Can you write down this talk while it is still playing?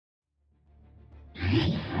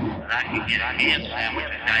I can get a ham sandwich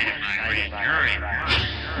tonight at my grand jury.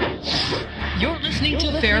 You're listening to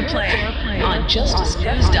FairPlay on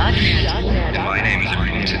justicenews.net. And my name is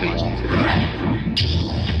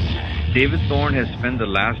David Thorne has spent the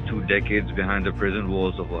last 2 decades behind the prison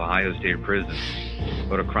walls of Ohio State Prison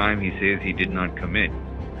for a crime he says he did not commit.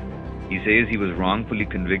 He says he was wrongfully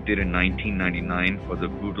convicted in 1999 for the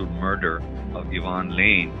brutal murder of Yvonne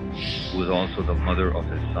Lane, who was also the mother of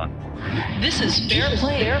his son. This is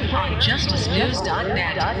FairPlay on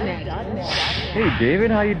justicenews.net. Hey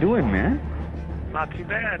David, how you doing, man? Not too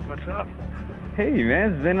bad. What's up? Hey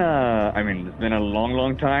man, it's been a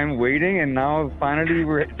long time waiting, and now finally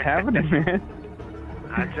it's happening, man.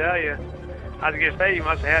 I tell you, I was gonna say you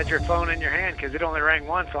must have had your phone in your hand because it only rang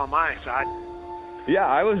once on my side. Yeah,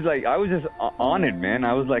 I was just on it, man.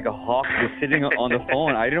 I was like a hawk just sitting on the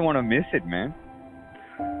phone. I didn't want to miss it, man.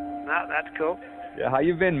 No, that's cool. Yeah, how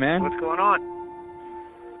you been, man? What's going on?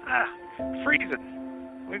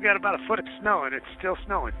 Freezing. We've got about a foot of snow, and it's still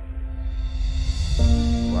snowing.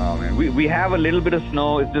 Wow, man. We have a little bit of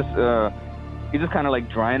snow. It's just kind of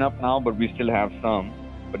like drying up now, but we still have some,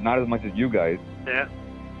 but not as much as you guys. Yeah.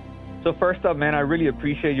 So first up, man, I really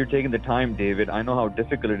appreciate you taking the time, David. I know how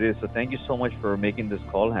difficult it is, so thank you so much for making this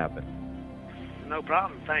call happen. No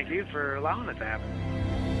problem. Thank you for allowing it to happen.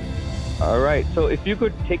 All right. So if you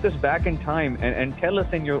could take us back in time and tell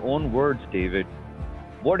us in your own words, David,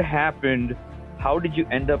 what happened? How did you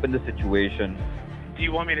end up in the situation? Do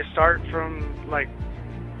you want me to start from, like,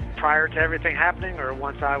 prior to everything happening or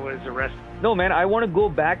once I was arrested? No, man, I want to go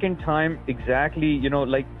back in time exactly,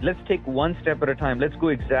 like, let's take one step at a time. Let's go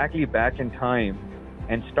exactly back in time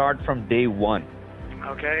and start from day one.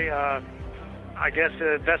 Okay, I guess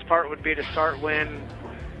the best part would be to start when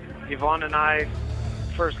Yvonne and I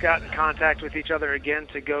first got in contact with each other again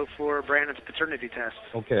to go for Brandon's paternity test.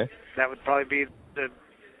 Okay. That would probably be the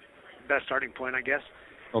best starting point, I guess.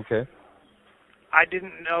 Okay. I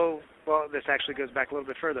didn't know, well, this actually goes back a little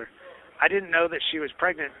bit further. I didn't know that she was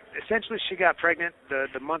pregnant. Essentially, she got pregnant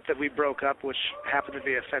the month that we broke up, which happened to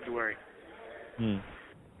be in February.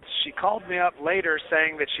 She called me up later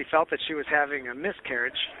saying that she felt that she was having a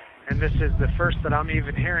miscarriage, and this is the first that I'm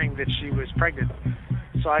even hearing that she was pregnant.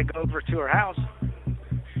 So I go over to her house,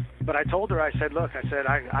 but I told her, I said, look,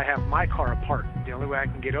 I have my car apart. The only way I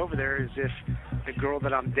can get over there is if the girl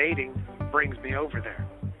that I'm dating brings me over there.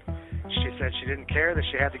 She said she didn't care, that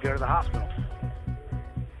she had to go to the hospital.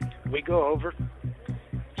 We go over.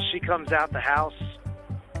 She comes out the house,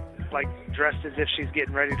 like, dressed as if she's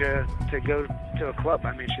getting ready to go to a club.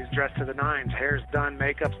 I mean, she's dressed to the nines. Hair's done,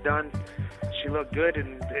 makeup's done. She looked good,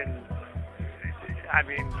 and I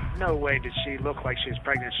mean, no way did she look like she was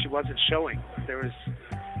pregnant. She wasn't showing. There was,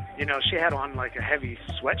 she had on, like, a heavy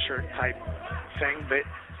sweatshirt type thing, but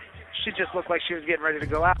she just looked like she was getting ready to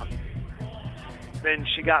go out. Then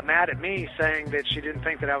she got mad at me, saying that she didn't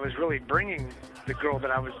think that I was really bringing the girl that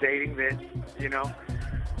I was dating,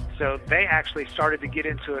 So they actually started to get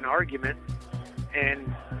into an argument,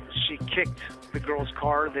 and she kicked the girl's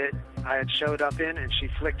car that I had showed up in, and she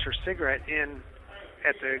flicked her cigarette in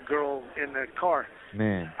at the girl in the car.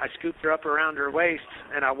 Man. I scooped her up around her waist,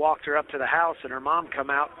 and I walked her up to the house, and her mom come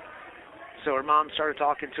out. So her mom started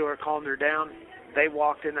talking to her, calmed her down. They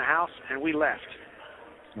walked in the house, and we left.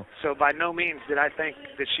 So by no means did I think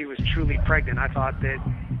that she was truly pregnant. I thought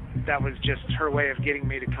that was just her way of getting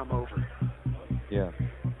me to come over. Yeah.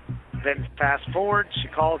 Then fast forward, she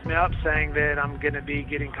calls me up saying that I'm going to be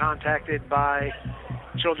getting contacted by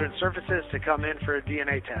Children's Services to come in for a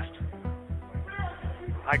DNA test.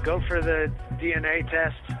 I go for the DNA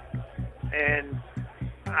test, and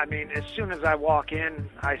I mean, as soon as I walk in,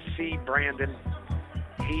 I see Brandon.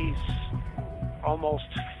 He's almost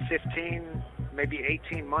 15, maybe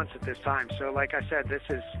 18 months at this time. So like I said, this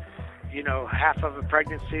is, half of a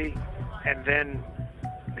pregnancy and then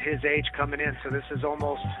his age coming in. So this is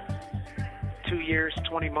almost 2 years,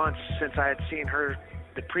 20 months since I had seen her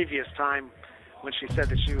the previous time when she said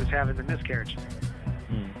that she was having the miscarriage.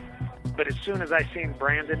 But as soon as I seen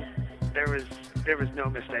Brandon, there was no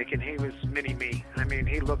mistake, and he was mini me. I mean,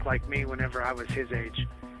 he looked like me whenever I was his age.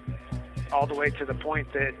 All the way to the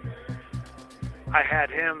point that I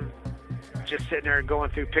had him just sitting there going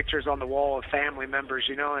through pictures on the wall of family members,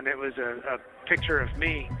 and it was a picture of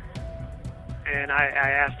me. And I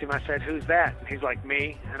asked him, I said, who's that? And he's like,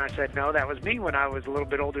 me. And I said, no, that was me when I was a little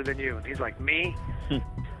bit older than you. And he's like, me?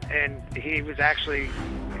 And he was actually,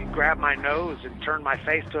 he grabbed my nose and turned my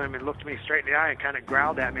face to him and looked me straight in the eye and kind of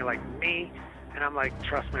growled at me like, me? And I'm like,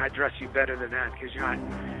 trust me, I dress you better than that. Because,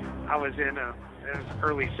 I was in it was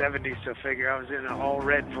early 70s, so figure I was in an all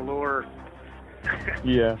red velour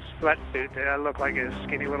Yeah. sweatsuit that I looked like a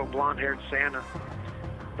skinny little blonde-haired Santa.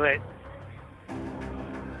 But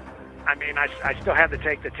I mean, I still had to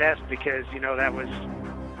take the test because, you know, that was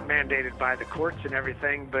mandated by the courts and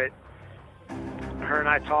everything. But her and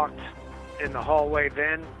I talked in the hallway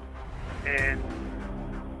then, and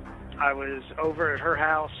I was over at her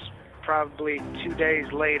house probably 2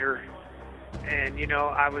 days later, and, you know,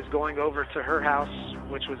 I was going over to her house,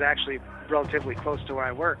 which was actually relatively close to where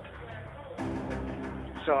I worked.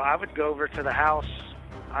 So I would go over to the house.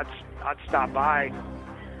 I'd stop by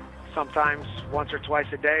sometimes once or twice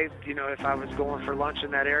a day. You know, if I was going for lunch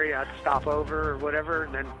in that area, I'd stop over or whatever.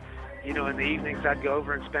 And then, you know, in the evenings, I'd go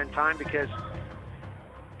over and spend time, because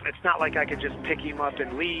it's not like I could just pick him up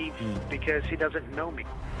and leave because he doesn't know me.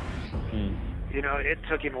 You know, it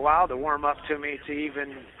took him a while to warm up to me to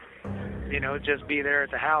even, you know, just be there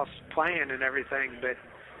at the house playing and everything. But,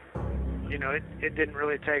 you know, it didn't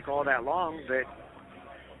really take all that long. But,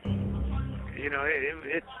 you know,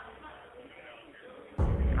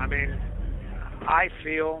 I mean, I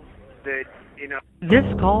feel that, you know... This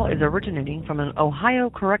call is originating from an Ohio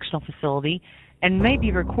correctional facility and may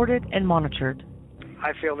be recorded and monitored.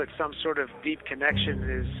 I feel that some sort of deep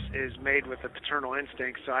connection is made with the paternal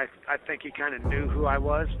instinct, so I think he kind of knew who I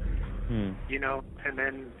was, you know, and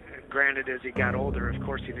then, granted, as he got older, of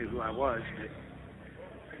course he knew who I was, but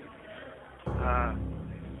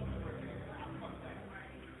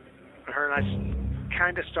her and I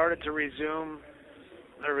kind of started to resume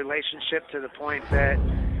a relationship to the point that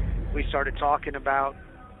we started talking about,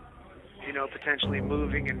 you know, potentially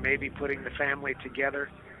moving and maybe putting the family together.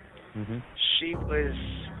 Mm-hmm.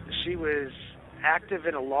 She was active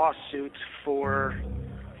in a lawsuit for,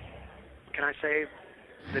 can I say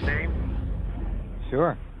the name?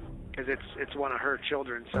 Sure. Because it's one of her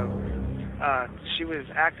children. So she was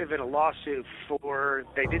active in a lawsuit for,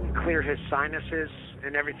 they didn't clear his sinuses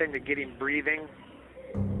and everything to get him breathing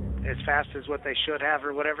as fast as what they should have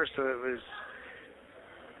or whatever. So it was,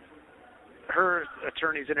 her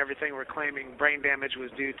attorneys and everything were claiming brain damage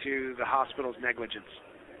was due to the hospital's negligence.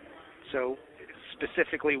 So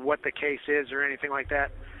specifically what the case is or anything like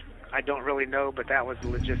that, I don't really know, but that was the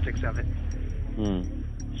logistics of it.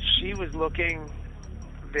 She was looking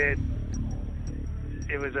that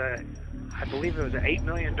it was I believe it was an $8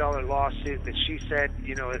 million lawsuit that she said,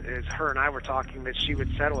 you know, as her and I were talking, that she would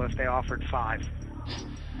settle if they offered $5.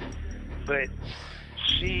 But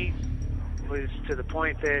she was to the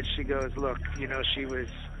point that she goes, look, you know, she was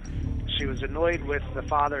annoyed with the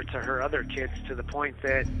father to her other kids to the point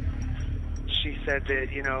that she said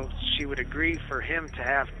that, you know, she would agree for him to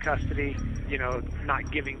have custody, you know,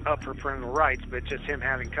 not giving up her parental rights, but just him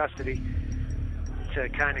having custody to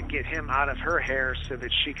kind of get him out of her hair so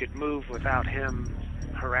that she could move without him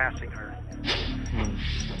harassing her.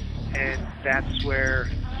 And that's where,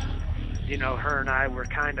 you know, her and I were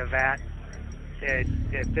kind of at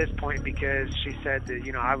this point, because she said that,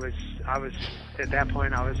 you know, I was at that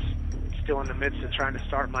point, I was still in the midst of trying to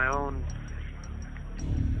start my own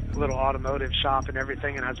little automotive shop and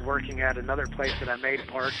everything, and I was working at another place that I made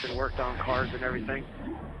parts and worked on cars and everything.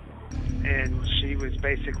 And she was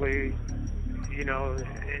basically, you know,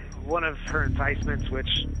 one of her enticements,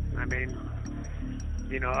 which, I mean,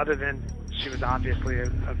 you know, other than she was obviously a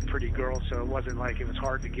pretty girl, so it wasn't like it was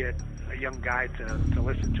hard to get a young guy to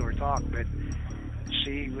listen to her talk, but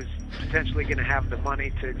she was potentially going to have the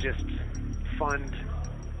money to just fund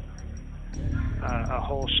a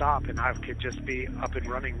whole shop, and I could just be up and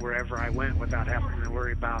running wherever I went without having to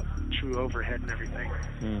worry about true overhead and everything.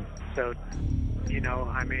 So, you know,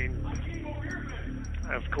 I mean,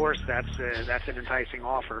 of course, that's an enticing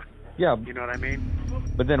offer. Yeah. You know what I mean?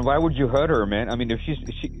 But then why would you hurt her, man? I mean,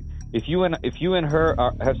 if you and her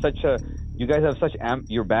have such a, you guys have such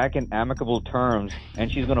you're back in amicable terms,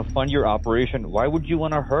 and she's going to fund your operation, why would you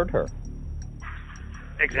want to hurt her?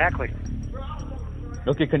 Exactly.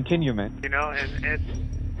 Okay, continue, man. You know,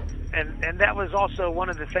 and that was also one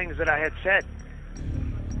of the things that I had said.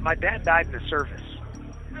 My dad died in the service,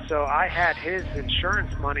 so I had his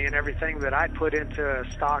insurance money and everything that I put into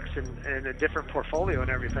stocks and a different portfolio and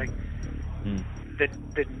everything.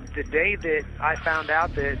 The day that I found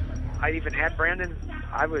out that I even had Brandon,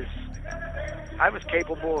 I was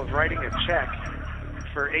capable of writing a check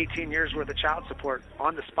for 18 years worth of child support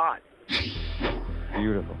on the spot.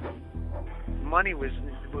 Beautiful. Money was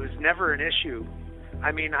never an issue.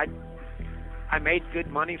 I mean, I made good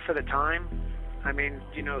money for the time. I mean,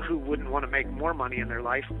 you know, who wouldn't want to make more money in their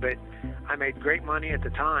life? But I made great money at the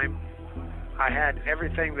time. I had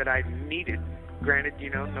everything that I needed. Granted, you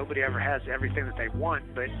know, nobody ever has everything that they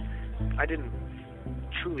want, but I didn't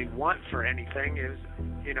truly want for anything is,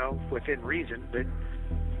 you know, within reason, but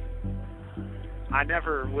I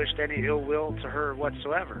never wished any ill will to her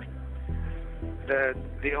whatsoever.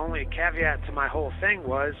 The only caveat to my whole thing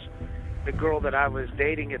was the girl that I was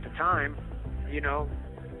dating at the time, you know,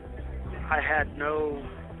 I had no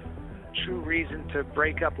true reason to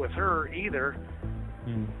break up with her either,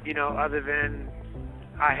 you know, other than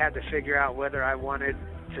I had to figure out whether I wanted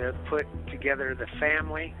to put together the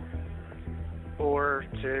family or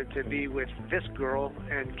to be with this girl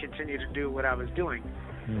and continue to do what I was doing.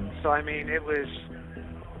 So, I mean,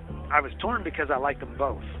 I was torn because I liked them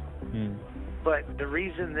both. But the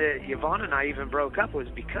reason that Yvonne and I even broke up was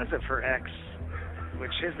because of her ex,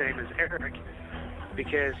 which his name is Eric,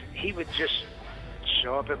 because he would just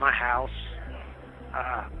show up at my house.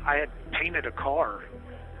 I had painted a car,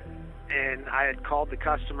 and I had called the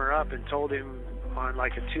customer up and told him on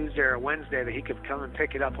like a Tuesday or a Wednesday that he could come and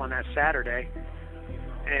pick it up on that Saturday.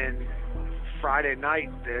 And Friday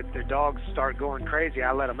night, the dogs start going crazy.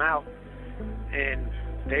 I let them out, and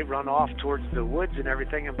they run off towards the woods and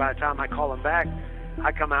everything. And by the time I call them back,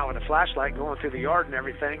 I come out with a flashlight going through the yard and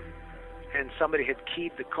everything, and somebody had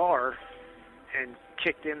keyed the car and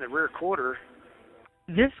kicked in the rear quarter.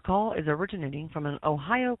 This call is originating from an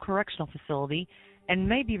Ohio correctional facility and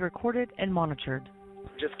may be recorded and monitored.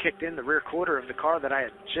 Just kicked in the rear quarter of the car that I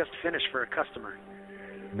had just finished for a customer.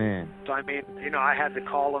 Man. So, I mean, you know, I had to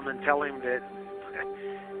call him and tell him that,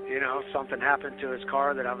 you know, something happened to his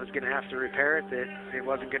car, that I was going to have to repair it, that it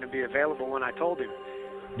wasn't going to be available when I told him.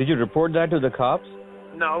 Did you report that to the cops?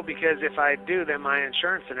 No, because if I do, then my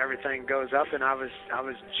insurance and everything goes up, and I was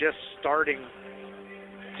just starting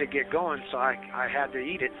to get going, so I had to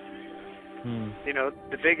eat it. You know,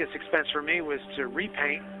 the biggest expense for me was to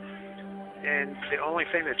repaint, and the only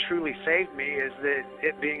thing that truly saved me is that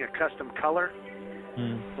it being a custom color.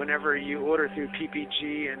 Whenever you order through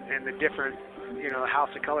PPG and the different, you know, House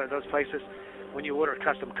of Color, those places, when you order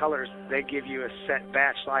custom colors, they give you a set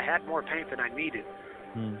batch. So I had more paint than I needed.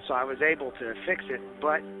 So I was able to fix it.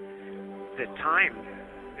 But the time,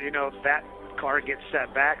 you know, that car gets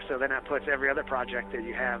set back, so then that puts every other project that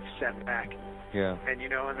you have set back. Yeah. And, you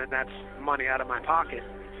know, and then that's money out of my pocket.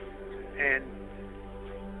 And,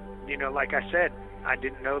 you know, like I said, I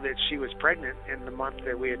didn't know that she was pregnant in the month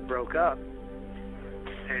that we had broke up.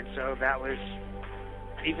 And so that was,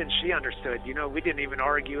 even she understood. You know, we didn't even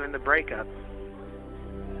argue in the breakup.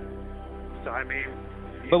 So, I mean...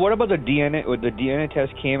 But what about the DNA? When the DNA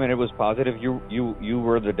test came and it was positive, you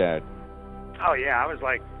were the dad. Oh, yeah, I was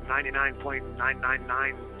like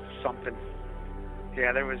 99.999 something.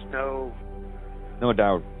 Yeah, there was no... No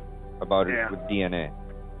doubt about it with DNA.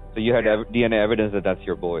 So you had DNA evidence that that's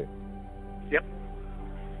your boy. Yep.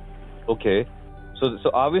 Okay.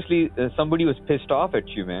 So obviously somebody was pissed off at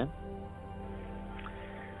you, man.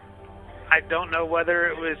 I don't know whether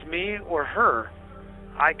it was me or her.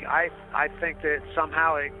 I think that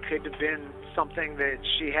somehow it could have been something that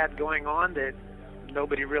she had going on that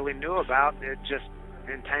nobody really knew about. It just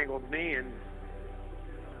entangled me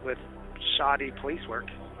with shoddy police work.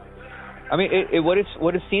 I mean, what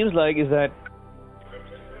it seems like is that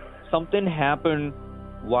something happened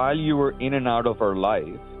while you were in and out of her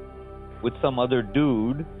life with some other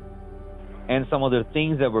dude and some other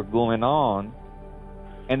things that were going on,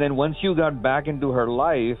 and then once you got back into her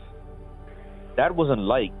life, that wasn't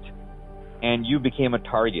liked, and you became a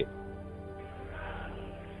target.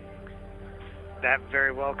 That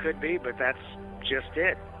very well could be, but that's just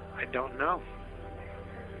it. I don't know.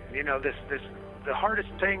 You know, the hardest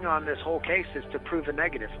thing on this whole case is to prove a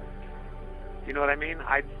negative. You know what I mean?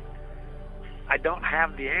 I don't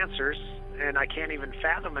have the answers, and I can't even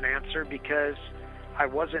fathom an answer because I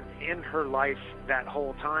wasn't in her life that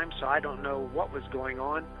whole time, so I don't know what was going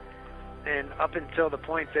on. And up until the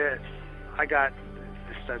point that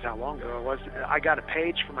this says how long ago it was, I got a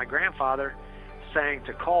page from my grandfather saying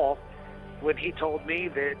to call when he told me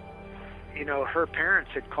that, you know, her parents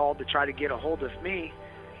had called to try to get a hold of me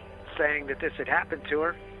saying that this had happened to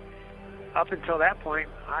her. Up until that point,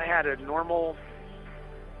 I had a normal,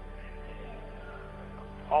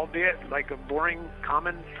 albeit like a boring,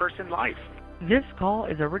 common person life. This call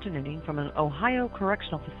is originating from an Ohio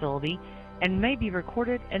correctional facility and may be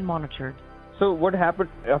recorded and monitored. So what happened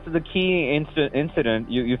after the key incident?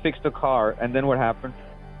 You fixed the car, and then what happened?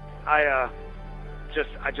 I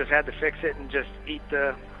just had to fix it and just eat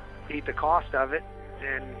the cost of it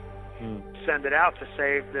and send it out to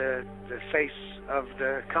save the face of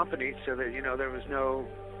the company, so that, you know, there was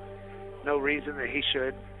no reason that he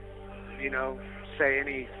should, you know, say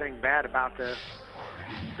anything bad about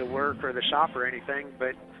the work or the shop or anything.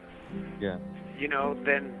 But yeah, you know,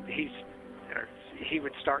 then he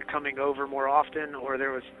would start coming over more often, or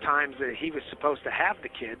there was times that he was supposed to have the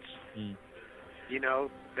kids. You know,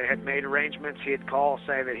 they had made arrangements. He'd call,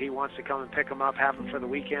 say that he wants to come and pick them up, have them for the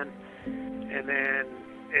weekend, and then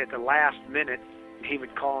at the last minute, he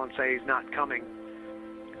would call and say he's not coming.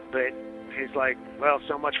 But he's like, well,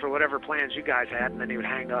 so much for whatever plans you guys had, and then he would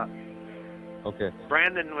hang up. Okay.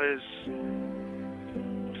 Brandon was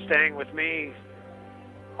staying with me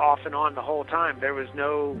off and on the whole time. There was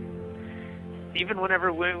no, even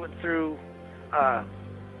whenever we went through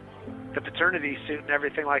the paternity suit and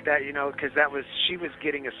everything like that, you know, because she was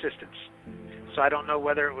getting assistance. So I don't know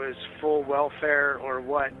whether it was full welfare or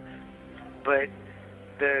what, but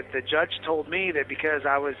the judge told me that because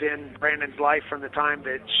I was in Brandon's life from the time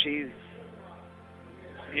that she,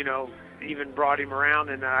 you know, even brought him around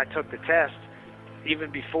and I took the test,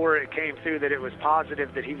 even before it came through that it was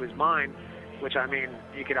positive that he was mine, which, I mean,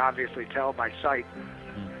 you could obviously tell by sight.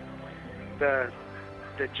 The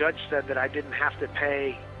judge said that I didn't have to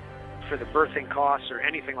pay for the birthing costs or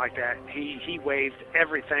anything like that. He waived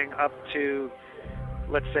everything up to,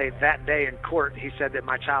 let's say, that day in court. He said that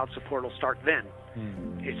my child support will start then.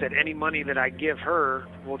 He said any money that I give her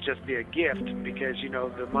will just be a gift because, you know,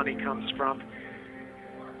 the money comes from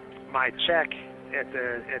my check at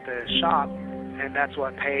the shop, and that's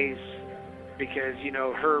what pays because, you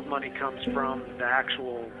know, her money comes from the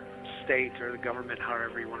actual state or the government,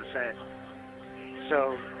 however you want to say it.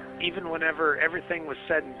 So even whenever everything was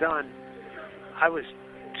said and done, I was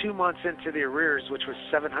 2 months into the arrears, which was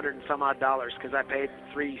 $700 and some odd because I paid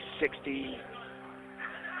 $355,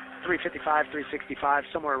 $365,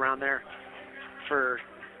 somewhere around there for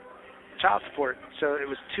child support. So it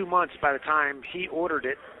was 2 months by the time he ordered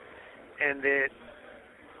it, and that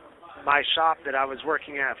my shop that I was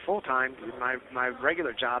working at full time, my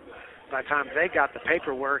regular job, by the time they got the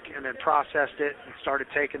paperwork and then processed it and started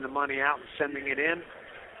taking the money out and sending it in,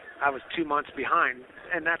 I was 2 months behind.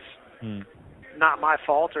 And that's not my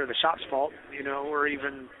fault or the shop's fault, you know, or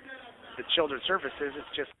even the children's services.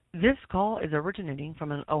 It's just... This call is originating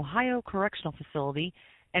from an Ohio correctional facility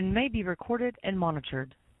and may be recorded and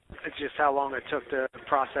monitored. It's just how long it took to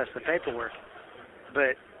process the paperwork.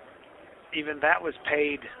 But even that was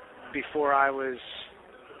paid before I was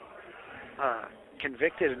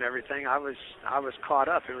convicted and everything. I was caught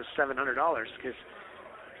up. It was $700 because,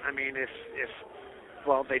 I mean,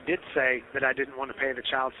 well, they did say that I didn't want to pay the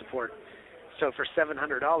child support. So for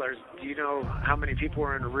 $700, do you know how many people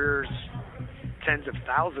were in arrears? Tens of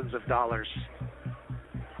thousands of dollars.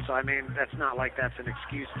 So, I mean, that's not like that's an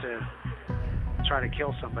excuse to try to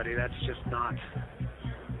kill somebody. That's just not...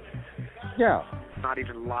 Yeah. Not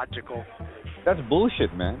even logical. That's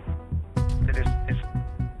bullshit, man.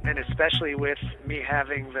 And especially with me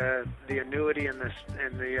having the annuity and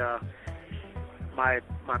my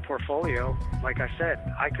portfolio, like I said,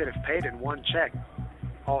 I could have paid in one check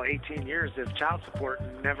all 18 years of child support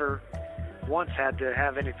and never once had to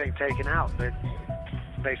have anything taken out. But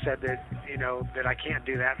they said that, you know, that I can't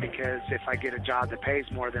do that because if I get a job that pays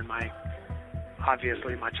more than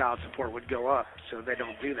obviously my child support would go up. So they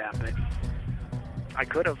don't do that. But I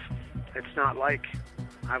could have. It's not like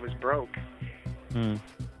I was broke.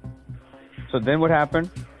 So then what happened?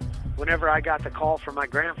 Whenever I got the call from my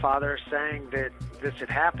grandfather saying that this had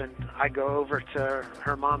happened, I go over to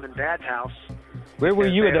her mom and dad's house. Where were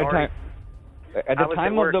you at that time? At the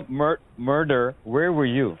time of the murder, where were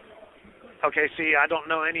you? Okay, see, I don't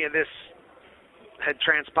know any of this had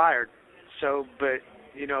transpired. So, but,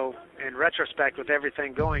 you know, in retrospect with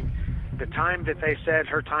everything going, the time that they said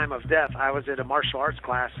her time of death, I was at a martial arts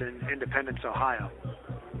class in Independence, Ohio,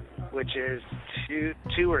 which is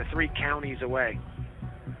two or three counties away.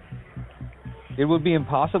 It would be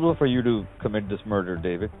impossible for you to commit this murder,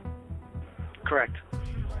 David. Correct.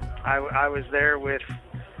 I was there with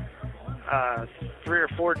 3 or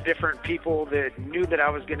 4 different people that knew that I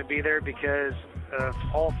was going to be there because of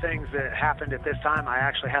all things that happened at this time. I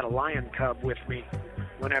actually had a lion cub with me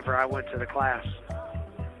whenever I went to the class.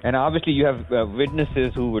 And obviously you have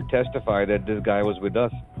witnesses who would testify that this guy was with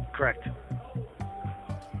us. Correct.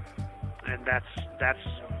 And that's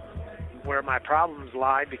where my problems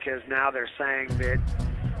lie, because now they're saying that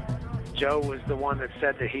Joe was the one that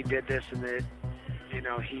said that he did this and that, you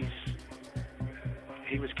know, he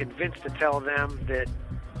was convinced to tell them that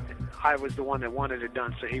I was the one that wanted it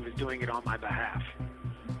done, so he was doing it on my behalf.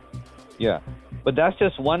 Yeah, but that's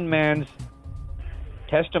just one man's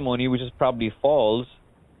testimony, which is probably false.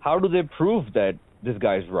 How do they prove that this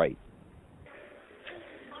guy's right?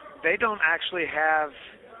 They don't actually have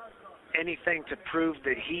anything to prove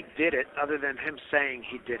that he did it other than him saying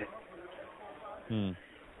he did it.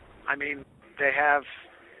 I mean, they have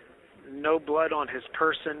no blood on his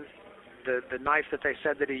person. The knife that they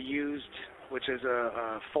said that he used, which is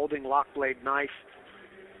a folding lock blade knife,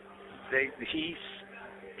 they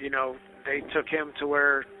took him to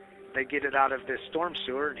where they get it out of this storm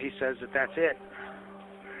sewer, and he says that that's it.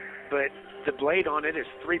 But the blade on it is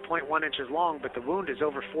 3.1 inches long, but the wound is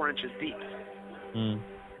over 4 inches deep.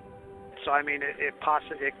 So I mean, it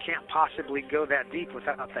can't possibly go that deep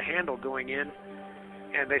without the handle going in.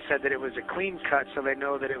 And they said that it was a clean cut, so they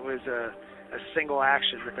know that it was a single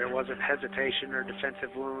action, that there wasn't hesitation or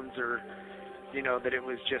defensive wounds, or that it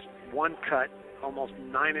was just one cut, almost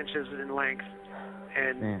 9 inches in length,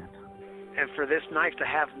 and for this knife to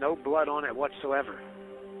have no blood on it whatsoever.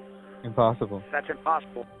 Impossible. That's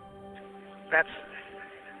impossible.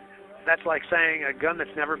 That's like saying a gun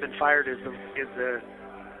that's never been fired is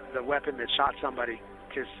the weapon that shot somebody.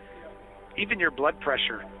 Because even your blood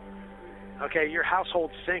pressure, okay, your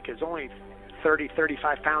household sink is only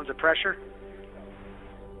 35 pounds of pressure.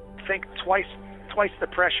 Think twice the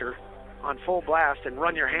pressure on full blast and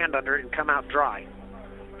run your hand under it and come out dry.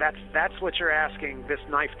 That's what you're asking this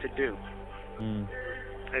knife to do.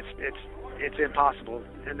 It's impossible.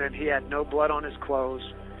 And then he had no blood on his clothes.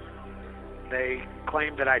 They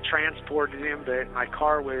claimed that I transported him, that my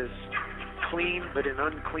car was clean but in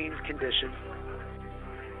unclean condition.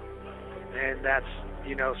 And that's,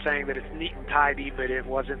 saying that it's neat and tidy, but it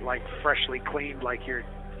wasn't like freshly cleaned, like you're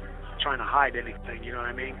trying to hide anything, you know what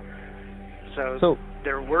I mean? So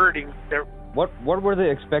their wording, What were they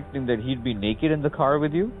expecting, that he'd be naked in the car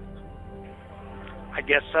with you? I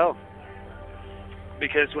guess so.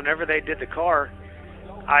 Because whenever they did the car,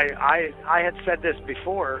 I had said this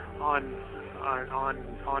before on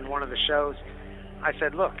one of the shows. I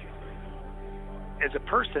said, look, as a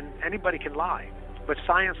person, anybody can lie, but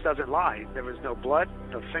science doesn't lie. There was no blood,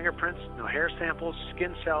 no fingerprints, no hair samples,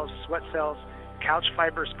 skin cells, sweat cells, couch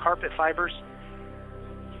fibers, carpet fibers.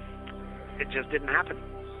 It just didn't happen.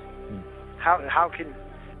 How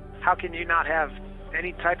can you not have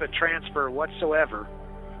any type of transfer whatsoever?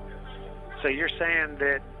 So you're saying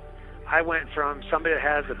that I went from somebody that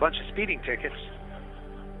has a bunch of speeding tickets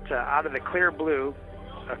to, out of the clear blue,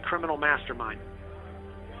 a criminal mastermind.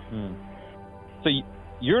 So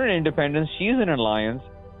you're in Independence, she's in Alliance,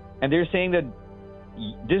 and they're saying that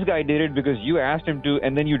this guy did it because you asked him to,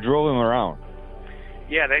 and then you drove him around.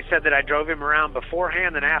 Yeah, they said that I drove him around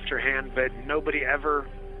beforehand and afterhand, but nobody ever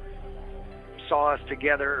saw us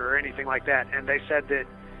together or anything like that. And they said that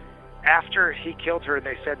after he killed her,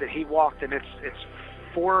 they said that he walked, and it's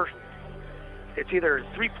either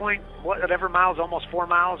 3 point whatever miles, almost 4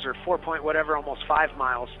 miles, or 4 point whatever, almost 5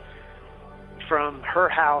 miles from her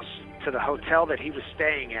house to the hotel that he was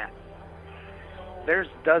staying at. There's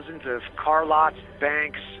dozens of car lots,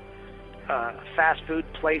 banks, fast food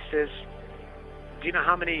places. Do you know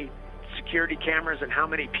how many security cameras and how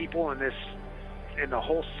many people in the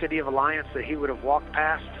whole city of Alliance that he would have walked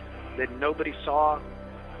past that nobody saw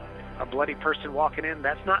a bloody person walking in?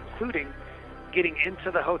 That's not including getting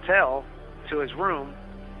into the hotel to his room,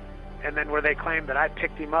 and then where they claim that I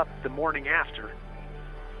picked him up the morning after.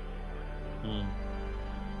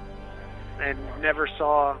 And never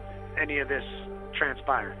saw any of this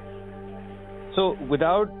transpire. So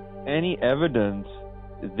without any evidence,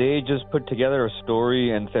 they just put together a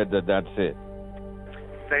story and said that that's it.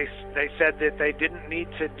 They said that they didn't need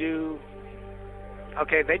to do...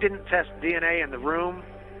 Okay, they didn't test DNA in the room.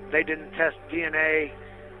 They didn't test DNA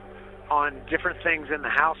on different things in the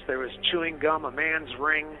house. There was chewing gum, a man's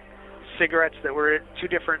ring, cigarettes that were at 2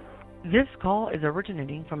 different... This call is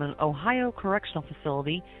originating from an Ohio correctional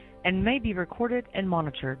facility and may be recorded and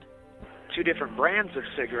monitored. 2 different brands of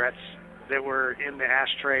cigarettes that were in the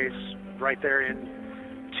ashtrays right there in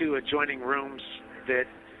 2 adjoining rooms that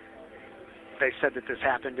they said that this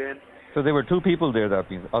happened in. So there were 2 people there, that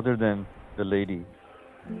means, other than the lady.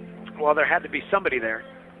 Well, there had to be somebody there.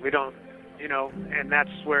 We don't, and that's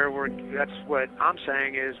what I'm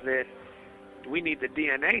saying is that we need the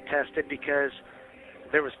DNA tested because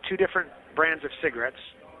there was 2 different brands of cigarettes.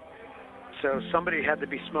 So somebody had to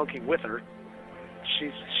be smoking with her.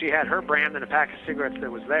 She had her brand and a pack of cigarettes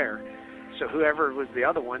that was there. So whoever was the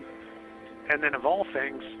other one. And then of all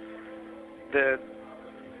things,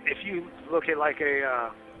 if you look at like the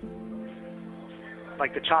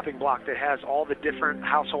chopping block that has all the different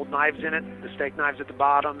household knives in it, the steak knives at the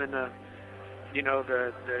bottom, and the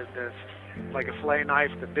like a fillet knife,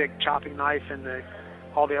 the big chopping knife, and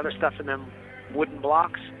all the other stuff in them wooden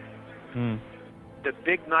blocks. The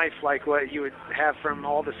big knife, like what you would have from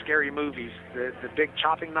all the scary movies, the big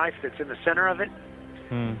chopping knife that's in the center of it,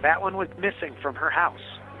 that one was missing from her house.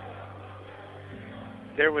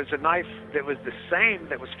 there was a knife that was the same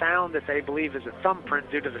that was found that they believe is a thumbprint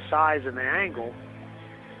due to the size and the angle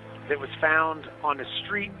that was found on a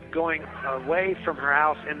street going away from her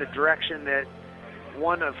house in the direction that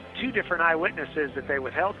one of two different eyewitnesses that they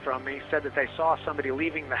withheld from me said that they saw somebody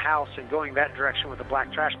leaving the house and going that direction with a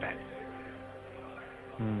black trash bag.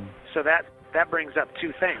 So that brings up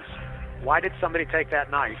two things. Why did somebody take that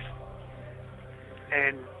knife?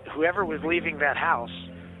 And whoever was leaving that house,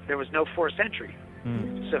 there was no forced entry.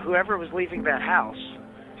 So whoever was leaving that house,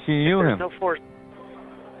 she knew him. No forced.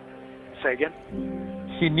 Say again?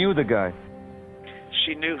 She knew the guy.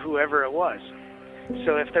 She knew whoever it was.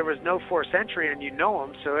 So if there was no forced entry and you know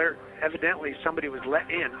him, so evidently somebody was let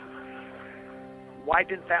in, why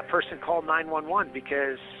didn't that person call 911?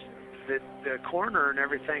 Because the coroner and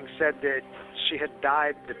everything said that she had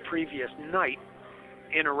died the previous night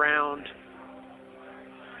in around,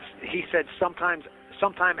 he said sometime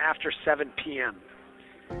after 7 p.m.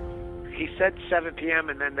 He said 7 p.m.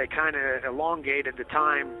 and then they kind of elongated the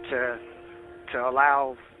time to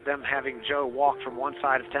allow them having Joe walk from one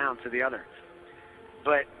side of town to the other.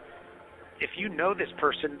 But if you know this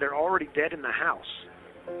person, they're already dead in the house.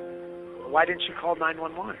 Why didn't you call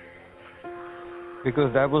 911?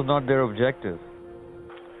 Because that was not their objective.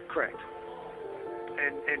 Correct.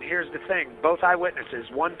 And here's the thing. Both eyewitnesses,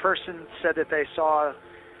 one person said that they saw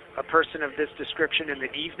a person of this description in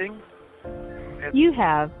the evening. You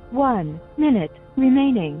have 1 minute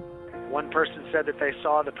remaining. One person said that they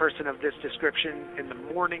saw the person of this description in the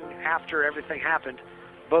morning after everything happened.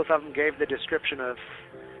 Both of them gave the description of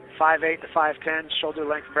 5'8" to 5'10",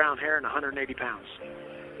 shoulder-length brown hair, and 180 pounds.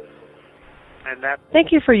 And that.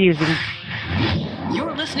 Thank you for using.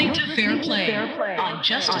 You're listening to FairPlay on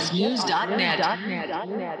JusticeNews.net.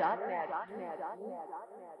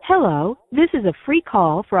 Hello, this is a free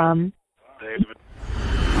call from. David.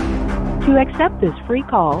 To accept this free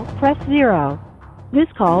call, press 0. This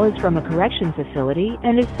call is from a correction facility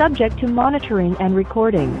and is subject to monitoring and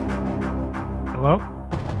recording. Hello?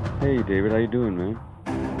 Hey, David, how you doing, man?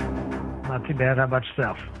 Not too bad. How about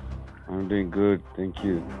yourself? I'm doing good, thank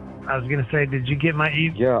you. I was gonna say, did you get my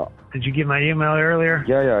Yeah. Did you get my email earlier?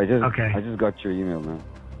 Yeah, I just got your email, man.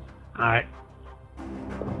 All right.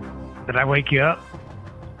 Did I wake you up?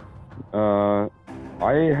 I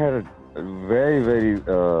had a very, very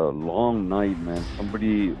long night, man. I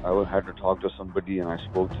had to talk to somebody, and I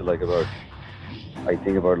spoke to about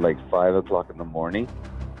 5 o'clock in the morning.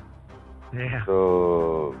 Yeah.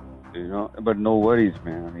 So, but no worries,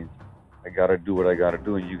 man. I mean, I gotta do what I gotta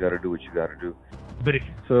do, and you gotta do what you gotta do. But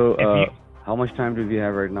how much time do we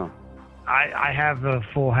have right now? I have a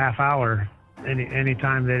full half hour. Any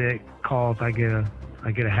time that it calls, I get a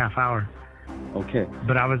half hour. Okay.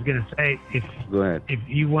 But I was gonna say, go ahead. If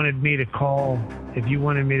you wanted me to call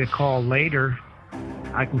later,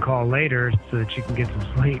 I can call later so that you can get some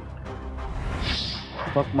sleep.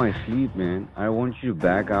 Fuck my sleep, man. I want you to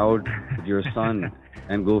back out with your son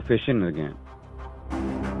and go fishing again.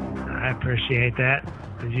 I appreciate that.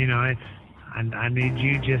 Because, I need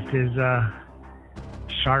you just as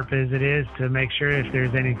sharp as it is to make sure if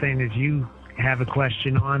there's anything that you have a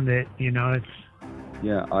question on that, it's...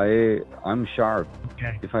 Yeah, I'm sharp.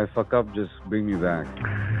 Okay. If I fuck up, just bring me back.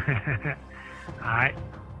 All right.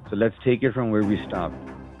 So let's take it from where we stopped.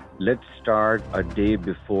 Let's start a day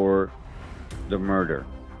before the murder.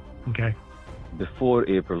 Okay. Before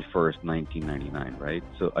April 1st, 1999, right?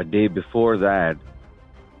 So a day before that,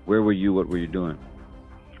 where were you? What were you doing?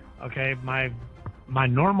 Okay, my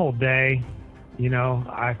normal day,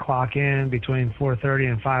 I clock in between 4:30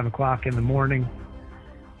 and 5 o'clock in the morning,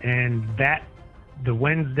 and the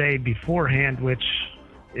Wednesday beforehand, which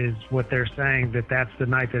is what they're saying that's the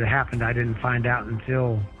night that it happened. I didn't find out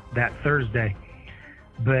until that Thursday,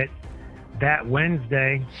 but that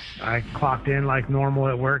Wednesday, I clocked in like normal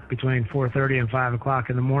at work between 4:30 and 5 o'clock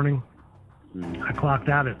in the morning. I clocked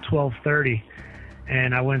out at 12:30,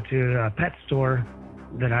 and I went to a pet store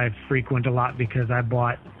that I frequent a lot because I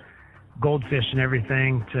bought goldfish and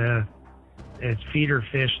everything as feeder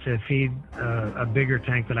fish to feed a bigger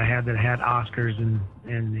tank that I had that had Oscars and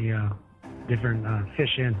the different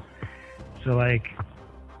fish in. So I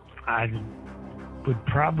would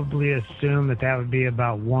probably assume that would be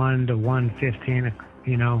about 1 to 1:15,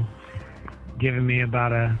 giving me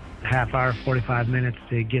about a half hour, 45 minutes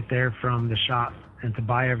to get there from the shop and to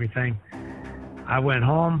buy everything. I went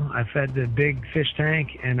home, I fed the big fish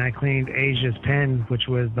tank, and I cleaned Asia's pen, which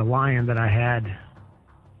was the lion that I had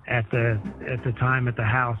at the time at the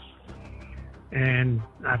house. And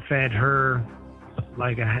I fed her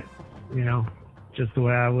just the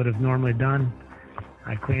way I would have normally done.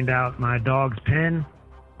 I cleaned out my dog's pen,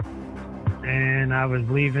 and I was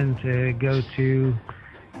leaving to go to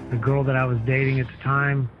the girl that I was dating at the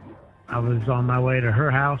time. I was on my way to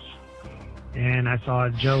her house, and I saw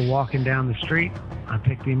Joe walking down the street. I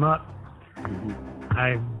picked him up.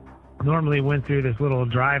 I normally went through this little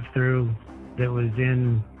drive-through that was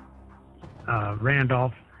in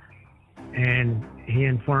Randolph, and he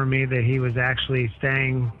informed me that he was actually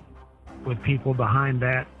staying with people behind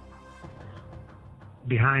the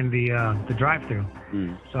drive-through.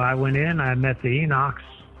 So I went in, I met the Enochs,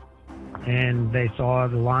 and they saw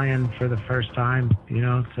the lion for the first time,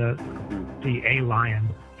 to see a lion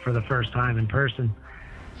for the first time in person.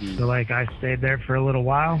 So like I stayed there for a little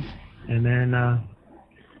while, and then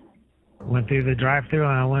went through the drive-through,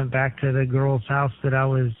 and I went back to the girl's house that I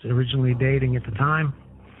was originally dating at the time.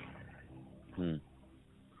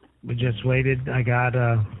 We just waited. I got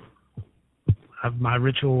my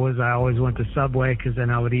ritual was I always went to Subway, because then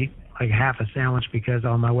I would eat like half a sandwich, because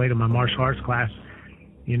on my way to my martial arts class,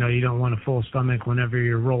 you don't want a full stomach whenever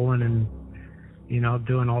you're rolling and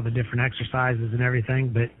doing all the different exercises and everything.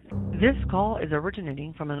 But this call is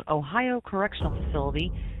originating from an Ohio correctional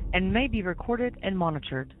facility and may be recorded and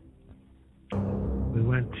monitored. we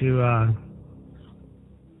went to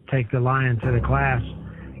take the lion to the class.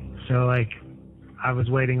 So like I was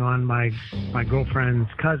waiting on my girlfriend's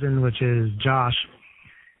cousin, which is Josh.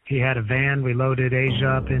 He had a van. We loaded Asia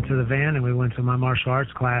up into the van and we went to my martial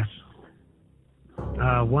arts class.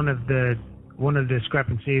 One of the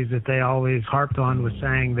discrepancies that they always harped on was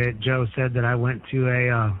saying that Joe said that I went to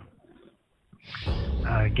a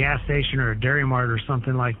gas station or a Dairy Mart or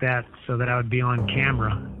something like that so that I would be on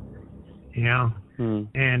camera, you know?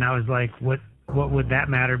 And I was like, what would that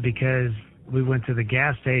matter? Because we went to the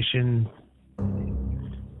gas station,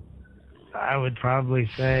 I would probably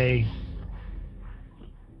say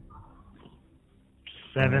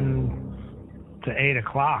 7 to 8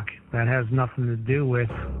 o'clock. That has nothing to do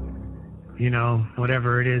with, you know,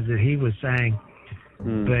 whatever it is that he was saying.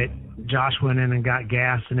 But Josh went in and got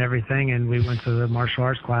gas and everything, and we went to the martial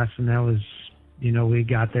arts class, and that was, you know, we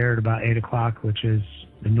got there at about 8 o'clock, which is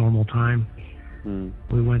the normal time.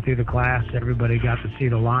 We went through the class, everybody got to see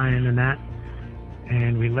the lion and that,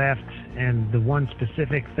 and we left. And the one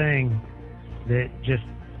specific thing that just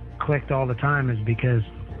clicked all the time is because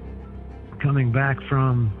coming back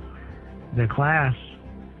from the class,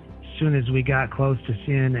 as soon as we got close to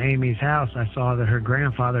seeing Amy's house, I saw that her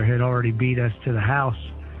grandfather had already beat us to the house,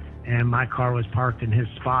 and my car was parked in his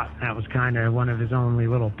spot. That was kind of one of his only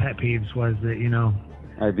little pet peeves, was that, you know,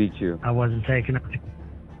 I beat you. I wasn't taking up.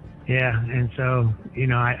 Yeah, and so, you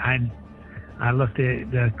know, I looked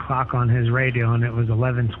at the clock on his radio, and it was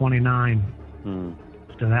 11:29.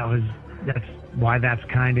 So that's why that's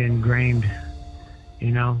kind of ingrained,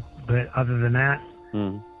 you know. But other than that,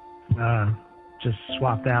 just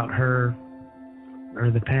swapped out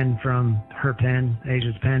the pen from her pen,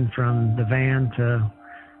 Asia's pen, from the van to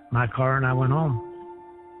my car, and I went home.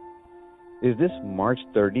 Is this March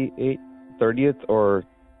 30th or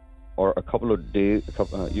a couple of days?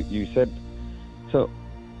 You said, so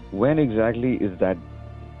when exactly is that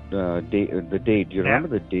date? The date? Do you remember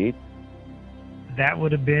the date? That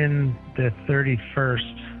would have been the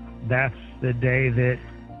 31st. That's the day that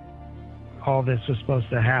all this was supposed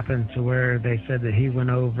to happen, to where they said that he went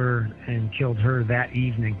over and killed her that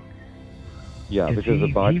evening. Yeah, because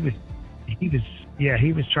he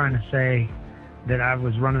was trying to say that I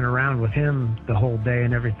was running around with him the whole day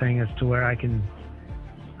and everything, as to where I can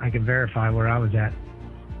verify where I was at.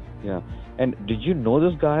 Yeah. And did you know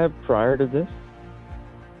this guy prior to this?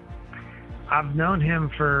 I've known him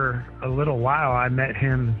for a little while. I met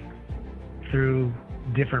him through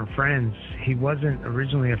different friends. He wasn't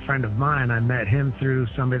originally a friend of mine. I met him through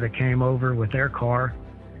somebody that came over with their car,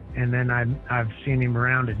 and then I've seen him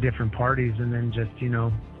around at different parties, and then just, you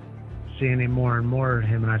know, seeing him more and more,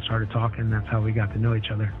 him and I started talking. That's how we got to know each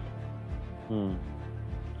other.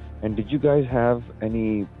 And did you guys have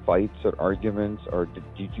any fights or arguments, or do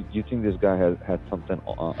you think this guy had something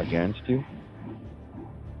against you?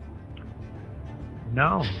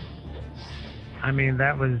 No. I mean,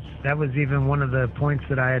 that was even one of the points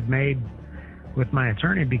that I had made with my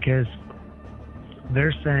attorney, because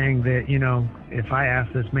they're saying that, you know, if I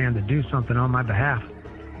asked this man to do something on my behalf,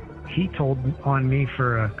 he told on me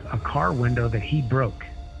for a car window that he broke.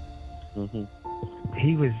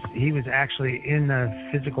 He was actually in a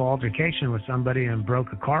physical altercation with somebody and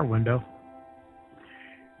broke a car window.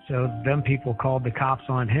 So them people called the cops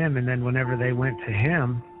on him, and then whenever they went to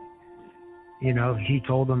him, you know, he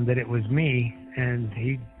told them that it was me, and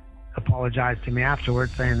he apologized to me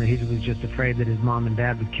afterwards, saying that he was just afraid that his mom and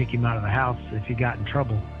dad would kick him out of the house if he got in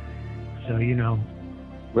trouble. So, you know.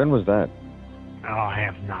 When was that? Oh, I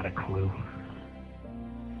have not a clue.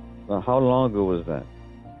 Well, how long ago was that?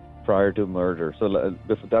 Prior to murder. So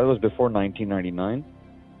that was before 1999?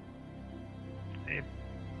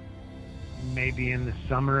 Maybe in the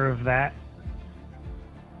summer of that.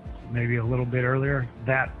 Maybe a little bit earlier.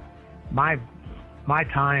 That my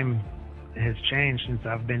time has changed since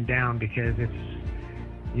I've been down because it's,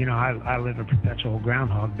 you know, I live a perpetual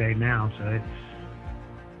Groundhog Day now, so it's,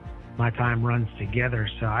 my time runs together,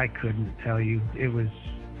 so I couldn't tell you. It was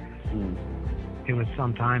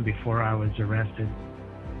some time before I was arrested.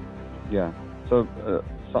 Yeah. So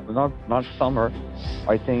not summer.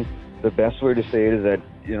 I think the best way to say it is that,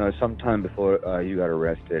 you know, sometime before you got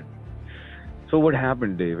arrested. So what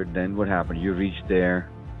happened, David? Then what happened? You reached there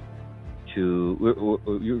to,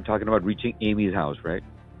 you were talking about reaching Amy's house, right?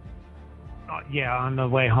 Yeah, on the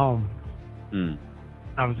way home.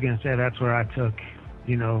 I was going to say that's where I took,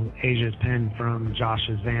 you know, Asia's pen from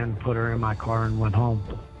Josh's van, put her in my car, and went home.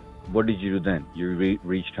 What did you do then? You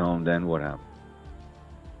reached home, then what happened?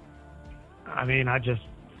 I mean, I just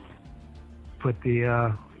put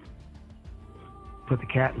the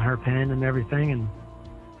cat in her pen and everything,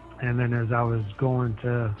 and then as I was going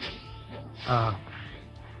to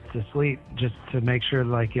sleep, just to make sure,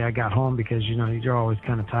 like, yeah, I got home, because, you know, you're always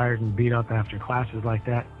kind of tired and beat up after classes like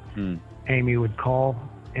that. Amy would call,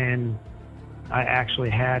 and I actually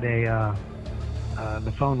had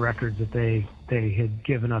the phone records that they had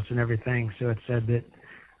given us and everything. So it said that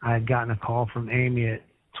I had gotten a call from Amy at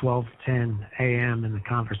 12:10 a.m. and the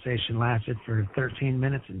conversation lasted for 13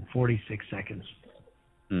 minutes and 46 seconds.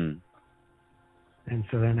 And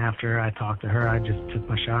so then after I talked to her, I just took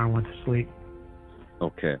my shower and went to sleep.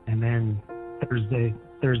 Okay. And then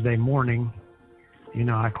Thursday morning, you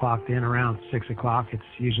know, I clocked in around 6 o'clock. It's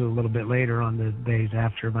usually a little bit later on the days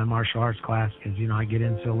after my martial arts class because, you know, I get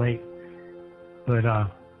in so late. But I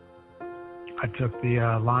took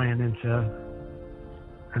the Lion into,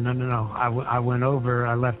 I went over,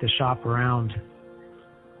 I left the shop around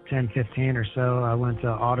 10:15 or so. I went to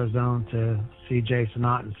AutoZone to see Jason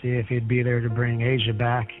Ott and see if he'd be there to bring Asia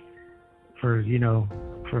back for, you know,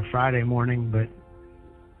 for Friday morning. But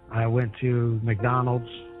I went to McDonald's.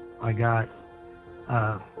 I got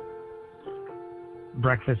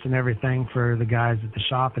breakfast and everything for the guys at the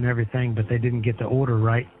shop and everything, but they didn't get the order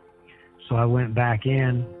right. So I went back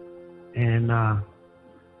in and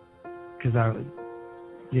because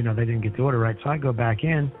they didn't get the order right. So I go back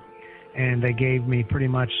in and they gave me pretty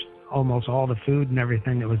much almost all the food and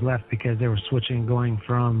everything that was left because they were switching, going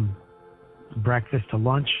from breakfast to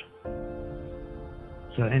lunch.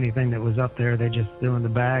 So anything that was up there, they just threw in the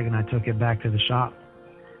bag, and I took it back to the shop.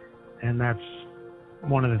 And that's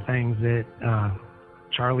one of the things that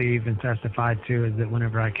Charlie even testified to, is that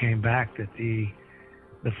whenever I came back, that the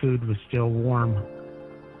food was still warm.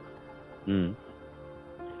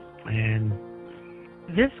 And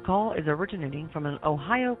this call is originating from an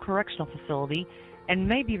Ohio correctional facility and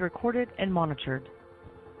may be recorded and monitored.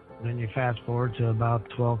 Then you fast forward to about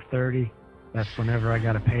 12:30. That's whenever I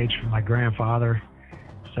got a page from my grandfather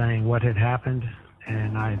saying what had happened,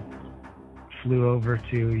 and I flew over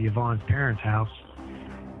to Yvonne's parents' house.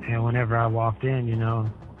 And whenever I walked in, you know,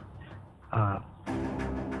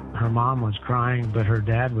 her mom was crying, but her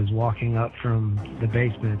dad was walking up from the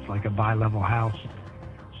basement. It's like a bi-level house.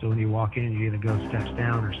 So when you walk in, you either go steps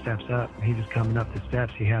down or steps up. He was coming up the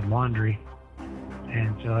steps. He had laundry.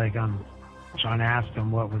 And so, like, I'm trying to ask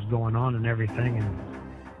him what was going on and everything. And,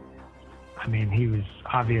 I mean, he was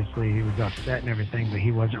upset and everything, but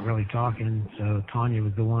he wasn't really talking. So Tanya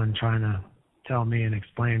was the one trying to tell me and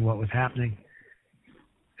explain what was happening.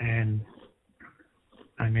 And,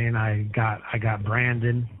 I mean, I got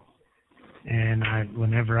Brandon. And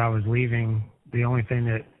whenever I was leaving, the only thing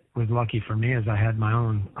that was lucky for me is I had my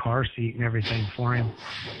own car seat and everything for him,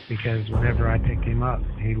 because whenever I picked him up,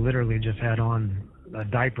 he literally just had on a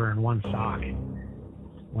diaper and one sock.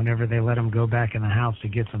 Whenever they let him go back in the house to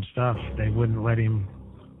get some stuff, they wouldn't let him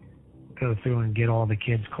go through and get all the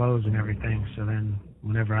kids' clothes and everything. So then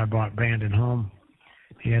whenever I brought Brandon home,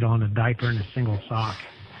 he had on a diaper and a single sock.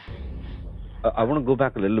 I want to go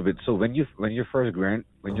back a little bit. So when your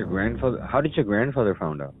grandfather, how did your grandfather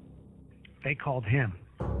found out? They called him.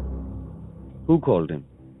 Who called him?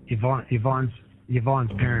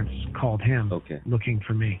 Yvonne's parents called him. Okay. Looking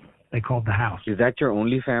for me. They called the house. Is that your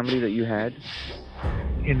only family that you had?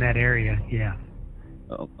 In that area, yeah.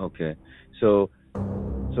 Oh, okay. So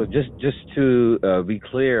just to be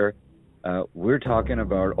clear, we're talking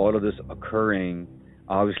about all of this occurring,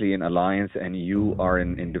 obviously, in Alliance, and you are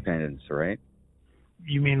in Independence, right?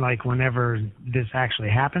 You mean like whenever this actually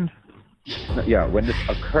happened? Yeah, when this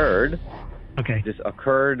occurred. Okay. This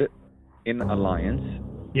occurred in Alliance.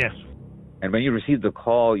 Yes. And when you received the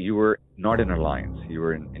call, you were not in Alliance. You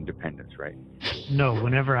were in Independence, right? No,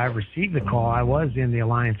 whenever I received the call, I was in the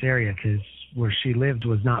Alliance area because where she lived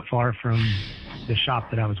was not far from the shop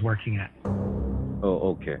that I was working at.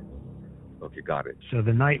 Oh, okay. Okay, got it. So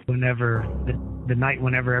the night whenever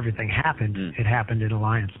everything happened, it happened in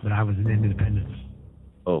Alliance, but I was in Independence.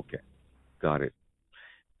 Okay, got it.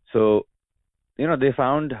 So, they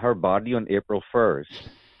found her body on April 1st.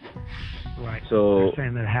 Right. So they're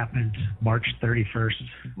saying that it happened March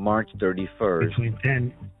 31st. March 31st.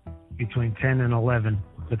 Between 10 and 11,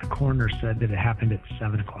 but the coroner said that it happened at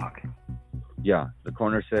 7 o'clock. Yeah, the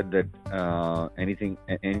coroner said that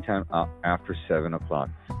anytime after 7 o'clock.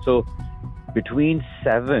 So between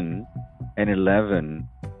 7 and 11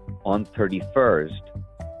 on 31st,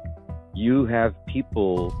 you have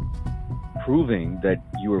people proving that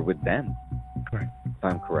you were with them. Correct. If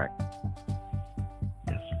I'm correct.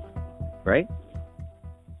 Yes. Right?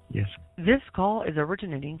 Yes. This call is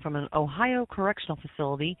originating from an Ohio correctional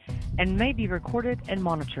facility and may be recorded and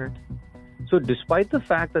monitored. So despite the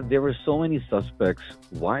fact that there were so many suspects,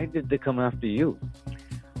 why did they come after you?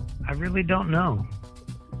 I really don't know.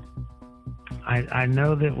 I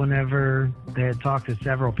know that whenever they had talked to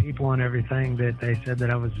several people and everything, that they said that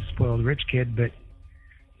I was a spoiled rich kid, but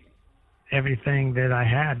everything that I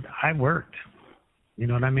had, I worked. You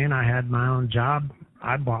know what I mean? I had my own job.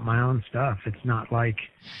 I bought my own stuff. It's not like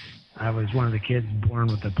I was one of the kids born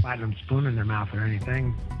with a platinum spoon in their mouth or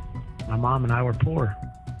anything. My mom and I were poor.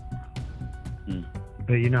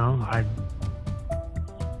 But,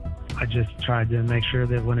 I just tried to make sure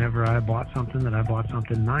that whenever I bought something, that I bought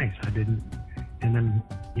something nice. I didn't. And then,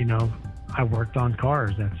 I worked on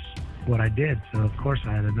cars. That's what I did. So, of course,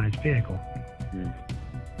 I had a nice vehicle.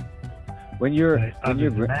 When you're...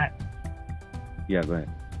 that, yeah, go ahead.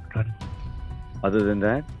 Go ahead. Other than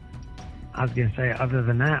that? I was going to say, other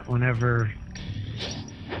than that, whenever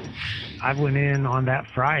I went in on that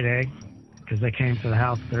Friday, because they came to the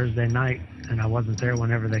house Thursday night, and I wasn't there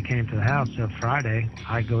whenever they came to the house. So Friday,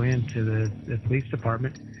 I go into the police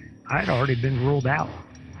department. I had already been ruled out.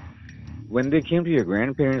 When they came to your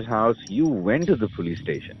grandparents' house, you went to the police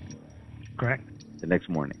station. Correct. The next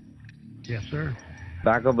morning. Yes, sir.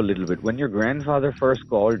 Back up a little bit. When your grandfather first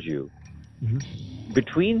called you,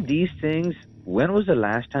 between these things, when was the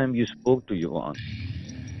last time you spoke to Yvonne?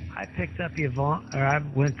 I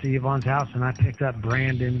went to Yvonne's house and I picked up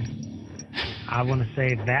Brandon. I want to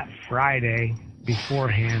say that Friday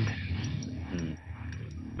beforehand.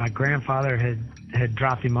 My grandfather had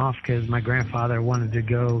dropped him off because my grandfather wanted to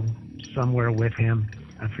go somewhere with him.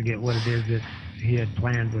 I forget what it is that he had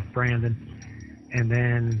planned with Brandon. And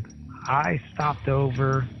then I stopped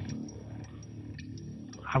over,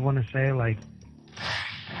 I want to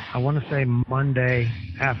say Monday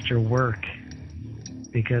after work,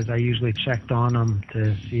 because I usually checked on them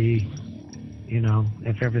to see,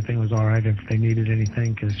 if everything was all right, if they needed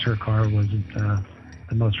anything, because her car wasn't the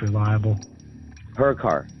most reliable. Her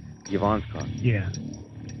car? Yvonne's car? Yeah.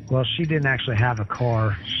 Well, she didn't actually have a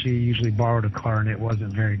car. She usually borrowed a car, and it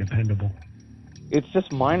wasn't very dependable. It's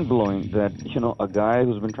just mind-blowing that, a guy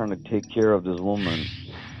who's been trying to take care of this woman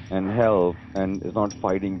and help and is not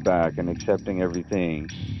fighting back and accepting everything,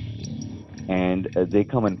 and they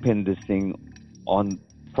come and pin this thing on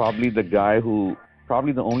probably the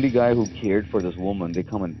only guy who cared for this woman. They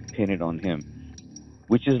come and pin it on him,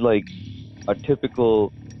 which is like a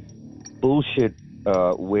typical bullshit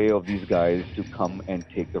way of these guys to come and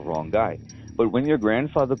take the wrong guy. But when your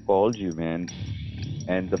grandfather called you, man,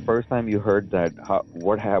 and the first time you heard that,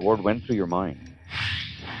 what went through your mind?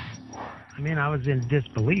 I was in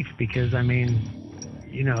disbelief because,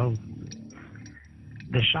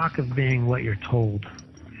 the shock of being what you're told,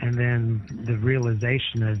 and then the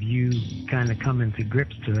realization of you kind of coming to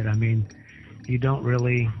grips to it. You don't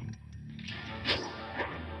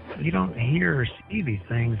hear or see these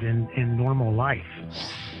things in normal life.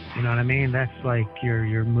 You know what I mean? That's like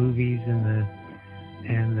your movies and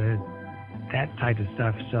that type of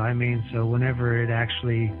stuff. So so whenever it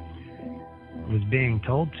actually was being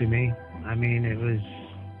told to me, it was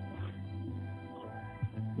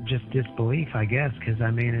just disbelief, I guess, because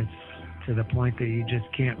it's to the point that you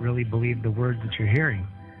just can't really believe the words that you're hearing.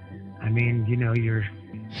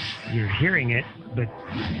 You're hearing it, but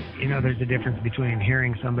there's a difference between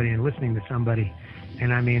hearing somebody and listening to somebody.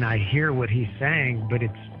 And I hear what he's saying, but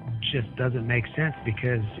it just doesn't make sense,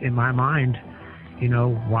 because in my mind,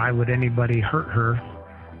 why would anybody hurt her?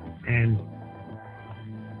 And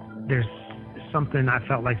there's something, I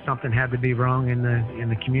felt like something had to be wrong in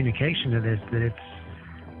the communication of this, that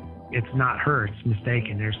it's not her, it's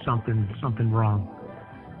mistaken. There's something wrong.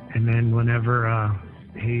 And then whenever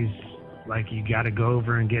he's like, you got to go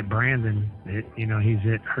over and get Brandon, he's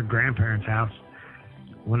at her grandparents' house.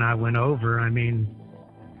 When I went over, I mean,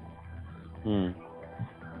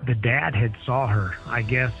 the dad had saw her. I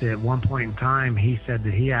guess at one point in time, he said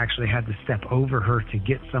that he actually had to step over her to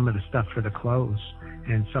get some of the stuff for the clothes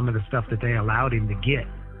and some of the stuff that they allowed him to get.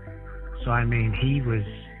 So, I mean, he was,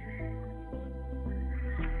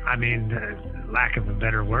 lack of a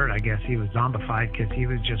better word, I guess he was zombified, because he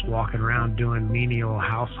was just walking around doing menial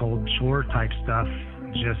household chore type stuff,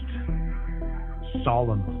 just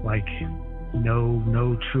solemn, like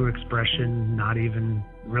no true expression, not even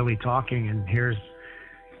really talking. And here's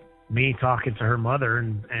me talking to her mother,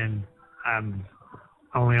 and I'm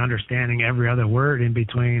only understanding every other word in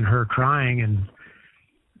between her crying. And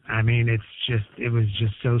I mean, it was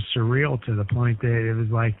just so surreal to the point that it was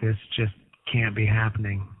like, this just can't be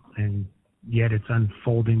happening. And yet it's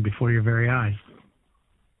unfolding before your very eyes.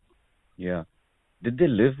 Yeah. Did they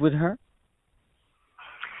live with her?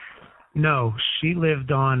 No, she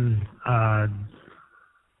lived on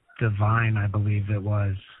Divine, I believe it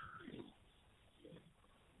was.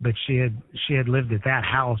 But she had lived at that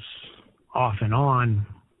house off and on,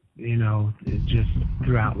 just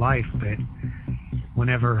throughout life. But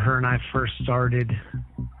whenever her and I first started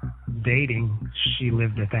dating, she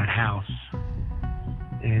lived at that house.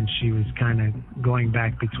 And she was kind of going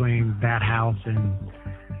back between that house and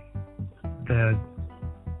I'm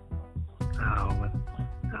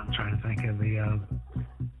trying to think of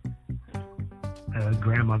the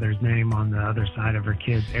grandmother's name on the other side of her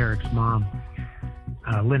kids, Eric's mom,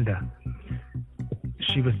 Linda.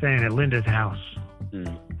 She was staying at Linda's house.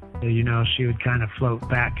 So, she would kind of float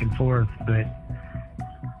back and forth, but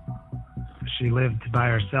she lived by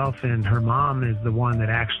herself, and her mom is the one that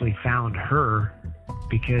actually found her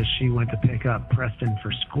because she went to pick up Preston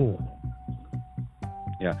for school.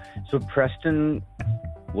 Yeah. So Preston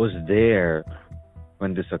was there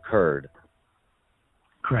when this occurred.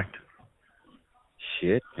 Correct.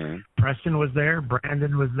 Shit, man. Preston was there.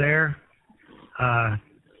 Brandon was there.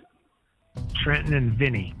 Trenton and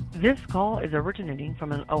Vinny. This call is originating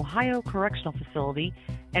from an Ohio correctional facility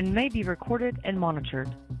and may be recorded and monitored.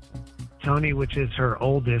 Tony, which is her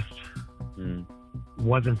oldest,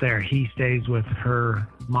 wasn't there. He stays with her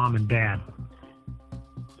mom and dad.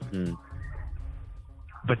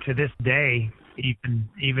 But to this day,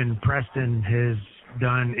 even Preston has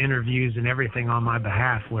done interviews and everything on my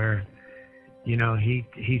behalf where,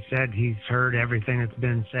 he said he's heard everything that's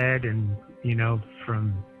been said, and,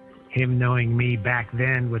 from him knowing me back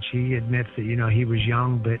then, which he admits that, he was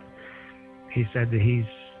young, but he said that he's,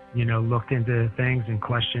 looked into things and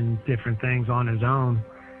questioned different things on his own,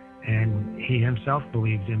 and he himself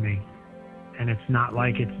believes in me. And it's not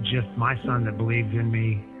like it's just my son that believes in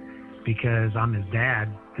me because I'm his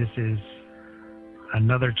dad. This is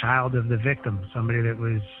another child of the victim, somebody that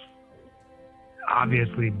was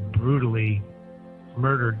obviously brutally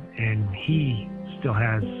murdered, and he still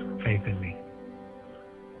has faith in me.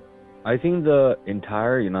 I think the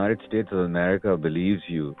entire United States of America believes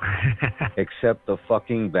you, except the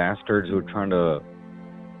fucking bastards who are trying to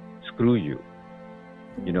screw you.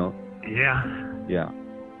 Yeah. Yeah.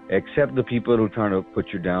 Except the people who are trying to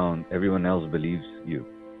put you down, everyone else believes you.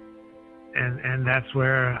 And that's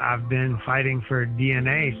where I've been fighting for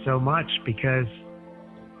DNA so much, because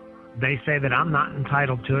they say that I'm not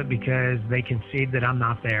entitled to it because they concede that I'm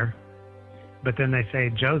not there. But then they say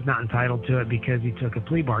Joe's not entitled to it because he took a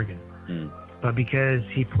plea bargain. But because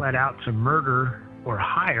he pled out to murder or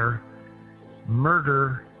hire,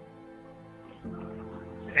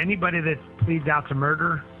 anybody that pleads out to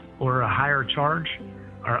murder or a higher charge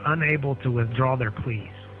are unable to withdraw their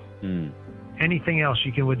pleas. Anything else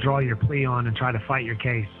you can withdraw your plea on and try to fight your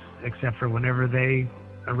case, except for whenever they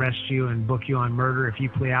arrest you and book you on murder. If you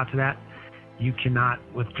plea out to that, you cannot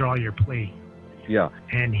withdraw your plea. Yeah.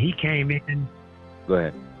 And he came in. Go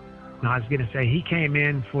ahead. No, I was going to say he came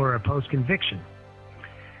in for a post-conviction.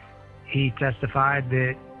 He testified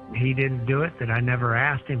that he didn't do it, that I never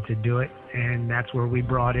asked him to do it, and that's where we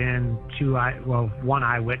brought in one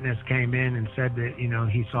eyewitness came in and said that,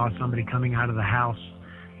 he saw somebody coming out of the house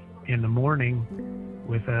in the morning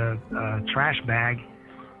with a trash bag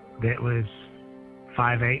that was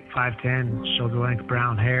 5'8", 5'10", shoulder-length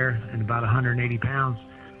brown hair, and about 180 pounds.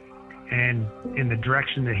 And in the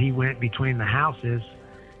direction that he went between the houses,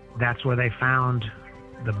 that's where they found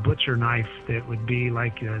the butcher knife that would be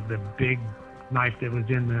like the big knife that was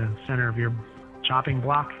in the center of your chopping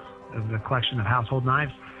block of the collection of household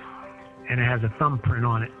knives, and it has a thumbprint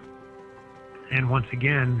on it. And once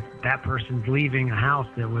again, that person's leaving a house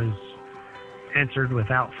that was entered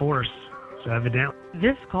without force, So evidently,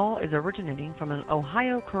 This call is originating from an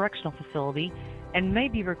Ohio correctional facility and may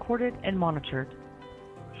be recorded and monitored.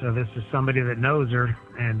 so this is somebody that knows her,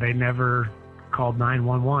 and they never called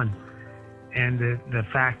 911. And the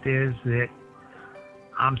fact is that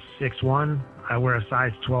I'm 6'1", I wear a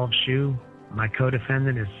size 12 shoe. My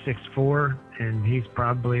co-defendant is 6'4", and he's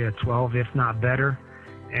probably a 12, if not better.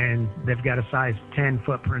 And they've got a size 10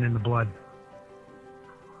 footprint in the blood.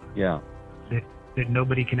 Yeah. That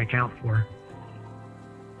nobody can account for.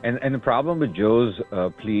 And the problem with Joe's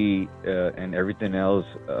plea and everything else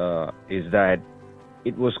is that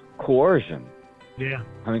it was coercion. Yeah.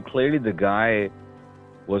 I mean, clearly the guy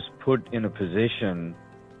was put in a position,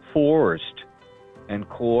 forced and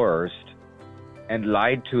coerced, and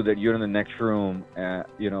lied to that you're in the next room, and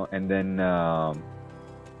then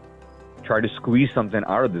try to squeeze something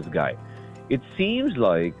out of this guy. It seems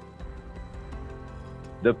like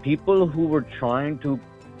the people who were trying to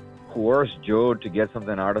coerce Joe to get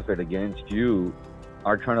something out of it against you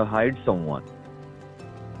are trying to hide someone.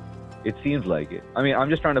 It seems like it. I mean, I'm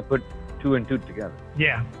just trying to put two and two together.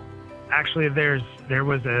 Yeah. Actually, there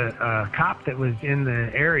was a cop that was in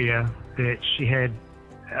the area that she had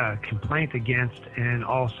a complaint against, and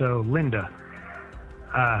also Linda.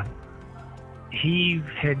 He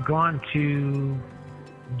had gone to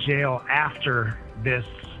jail after this,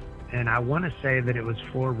 and I want to say that it was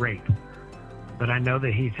for rape. But I know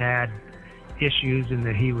that he's had issues and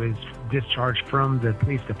that he was discharged from the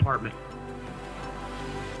police department.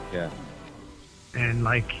 Yeah. And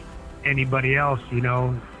like anybody else,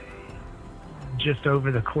 just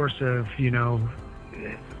over the course of,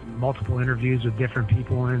 multiple interviews with different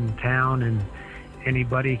people in town and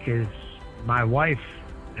anybody, because my wife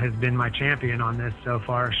has been my champion on this so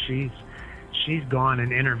far. She's gone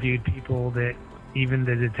and interviewed people that even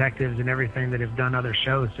the detectives and everything that have done other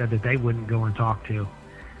shows said that they wouldn't go and talk to.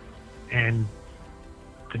 And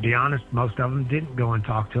to be honest, most of them didn't go and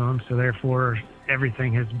talk to him, so therefore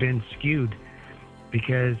everything has been skewed,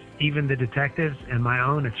 because even the detectives and my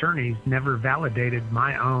own attorneys never validated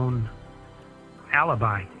my own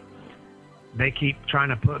alibi. They keep trying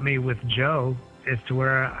to put me with Joe, as to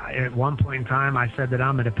where at one point in time I said that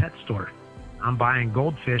I'm at a pet store. I'm buying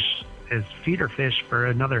goldfish as feeder fish for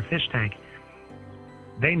another fish tank.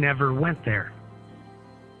 They never went there.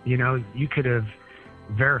 You could have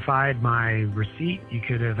verified my receipt. You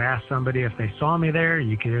could have asked somebody if they saw me there.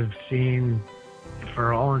 You could have seen,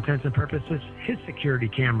 for all intents and purposes, his security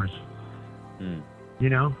cameras.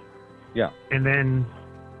 Yeah. And then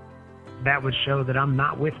that would show that I'm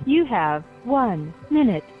not with You have 1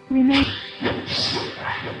 minute remaining.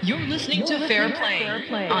 You're listening to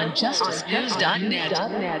FairPlay on JusticeNews.net.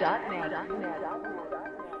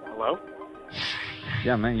 Hello?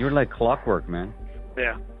 Yeah, man, you're like clockwork, man.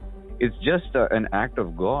 Yeah. It's just an act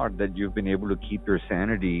of God that you've been able to keep your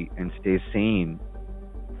sanity and stay sane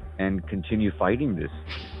and continue fighting this.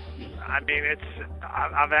 I mean,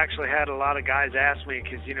 I've actually had a lot of guys ask me,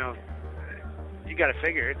 because, you got to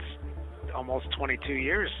figure it's almost 22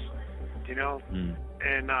 years,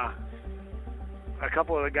 and a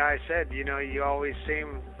couple of the guys said, you always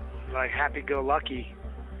seem like happy-go-lucky.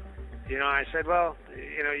 I said, well,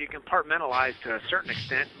 you compartmentalize to a certain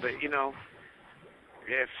extent, but,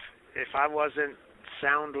 if I wasn't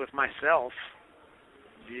sound with myself,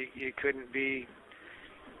 you couldn't be.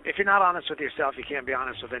 If you're not honest with yourself, you can't be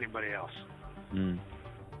honest with anybody else.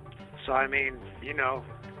 So, I mean,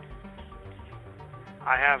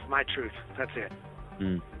 I have my truth. That's it.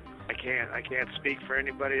 I can't speak for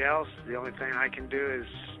anybody else. The only thing I can do is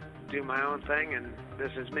do my own thing, and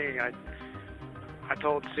this is me. I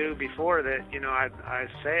told Sue before that, I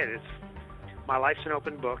say it. It's my life's an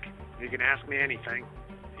open book. You can ask me anything.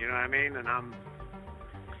 You know what I mean? And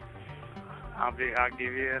I'll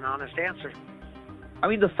give you an honest answer. I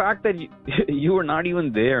mean, the fact that you were not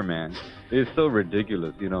even there, man, is so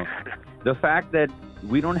ridiculous, The fact that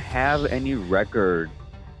we don't have any record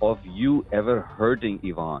of you ever hurting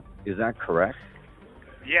Yvonne, is that correct?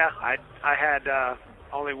 Yeah, I had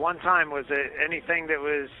only one time was it anything that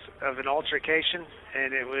was of an altercation,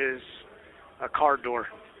 and it was a car door.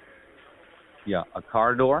 Yeah, a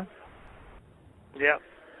car door? Yep.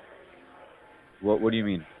 What do you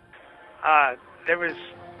mean? I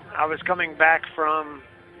was coming back from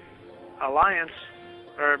Alliance,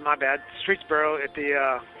 or my bad, Streetsboro at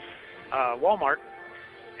the Walmart,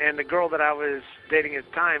 and the girl that I was dating at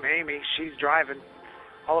the time, Amy, she's driving.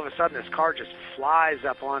 All of a sudden, this car just flies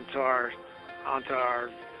up onto our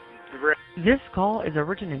This call is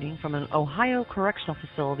originating from an Ohio correctional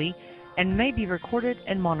facility and may be recorded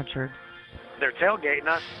and monitored. They're tailgating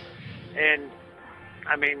us, and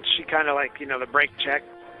I mean, she kind of like, the brake check,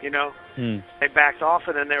 you know. Hmm. They backed off,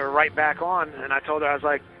 and then they were right back on, and I told her, I was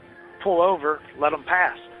like, pull over, let them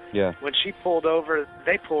pass. Yeah. When she pulled over,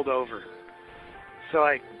 they pulled over. So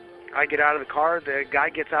I get out of the car, the guy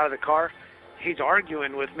gets out of the car, he's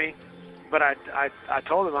arguing with me, but I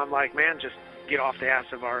told him, I'm like, man, just get off the ass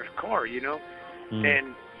of our car, you know.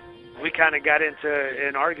 And we kind of got into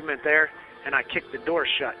an argument there, and I kicked the door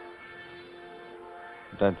shut.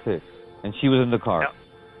 That's it. And she was in the car. Yep.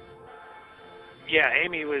 Yeah,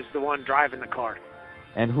 Amy was the one driving the car.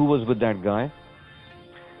 And who was with that guy?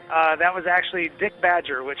 That was actually Dick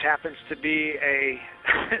Badger, which happens to be a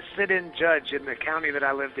sit-in judge in the county that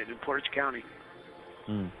I lived in Portage County.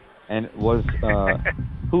 And was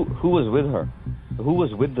who was with her? Who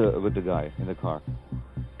was with the guy in the car?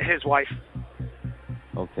 His wife.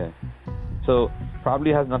 Okay. So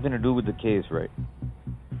probably has nothing to do with the case, right?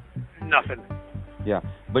 Nothing. Yeah.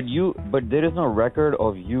 But there is no record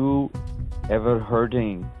of you ever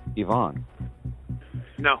hurting Yvonne.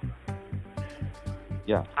 No.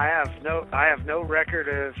 Yeah. I have no record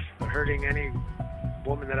of hurting any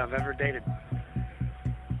woman that I've ever dated.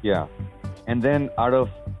 Yeah. And then out of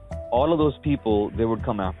all of those people, they would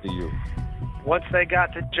come after you. Once they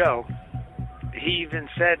got to Joe, he even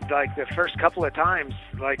said, like, the first couple of times,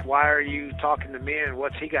 like, why are you talking to me and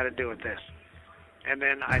what's he got to do with this? And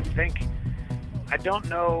then I don't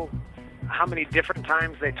know how many different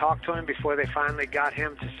times they talked to him before they finally got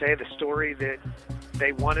him to say the story that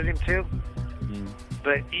they wanted him to.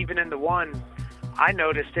 But even in the one, I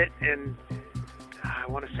noticed it, and I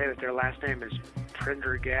want to say that their last name is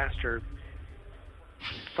Prendergast or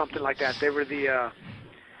something like that. They were the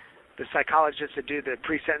psychologists that do the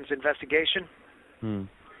pre-sentence investigation.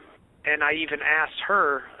 And I even asked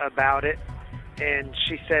her about it, and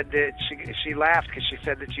she said that she laughed because she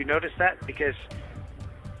said that you noticed that because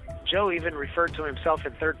Joe even referred to himself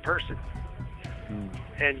in third person.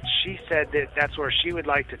 And she said that that's where she would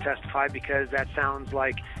like to testify because that sounds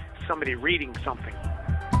like somebody reading something.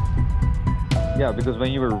 Yeah, because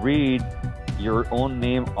when you would read your own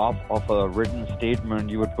name off of a written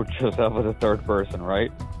statement, you would put yourself as a third person,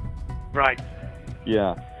 right? Right.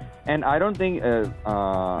 Yeah. And I don't think,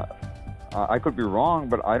 I could be wrong,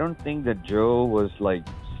 but I don't think that Joe was, like,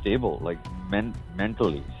 stable, like,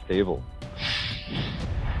 mentally stable.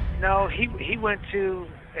 No, he went to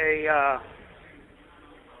a,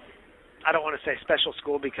 I don't want to say special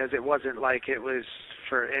school because it wasn't like it was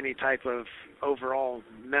for any type of overall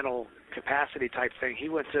mental capacity type thing. He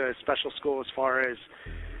went to a special school as far as,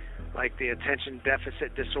 like, the attention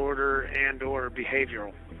deficit disorder and or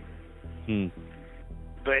behavioral.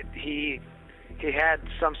 But he had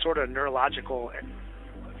some sort of neurological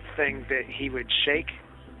thing that he would shake.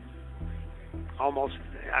 Almost,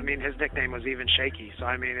 I mean, his nickname was even Shaky. So,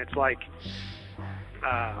 I mean, it's like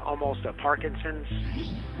almost a Parkinson's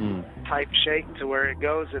type shake to where it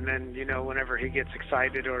goes. And then, you know, whenever he gets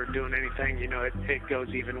excited or doing anything, you know, it goes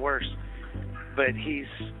even worse. But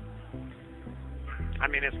I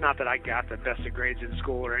mean, it's not that I got the best of grades in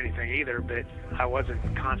school or anything either, but I wasn't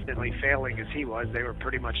constantly failing as he was. They were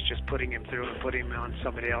pretty much just putting him through and putting him on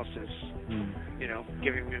somebody else's, you know,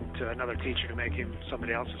 giving him to another teacher to make him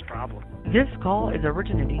somebody else's problem. This call is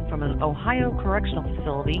originating from an Ohio correctional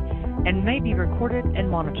facility and may be recorded and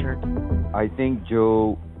monitored. I think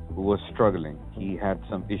Joe was struggling. He had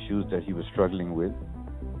some issues that he was struggling with.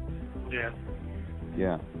 Yeah.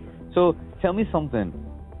 Yeah. So tell me something.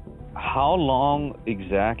 How long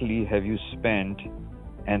exactly have you spent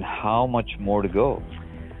and how much more to go?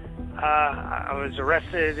 I was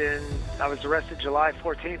arrested July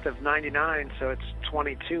 14th of 99, so it's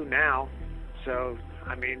 22 now. So,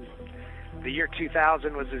 I mean, the year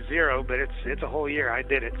 2000 was a zero, but it's a whole year. I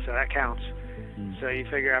did it, so that counts. So you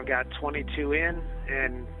figure I've got 22 in,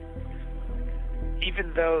 and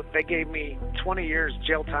even though they gave me 20 years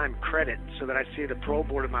jail time credit so that I see the parole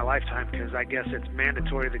board in my lifetime, because I guess it's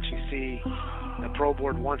mandatory that you see the parole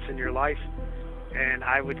board once in your life, and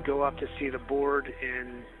I would go up to see the board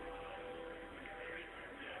in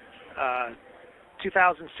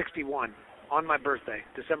 2061 on my birthday,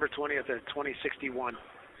 December 20th of 2061.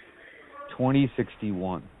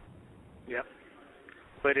 2061. Yep.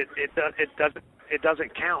 But it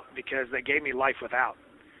doesn't count because they gave me life without.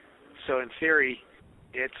 So in theory,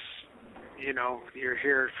 it's, you know, you're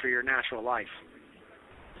here for your natural life.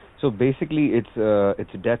 So basically, it's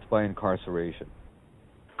a death by incarceration.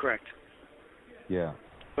 Correct. Yeah.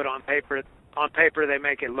 But on paper they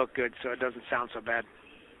make it look good, so it doesn't sound so bad.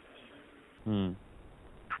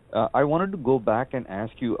 I wanted to go back and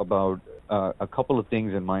ask you about a couple of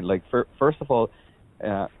things in mind. Like, first of all,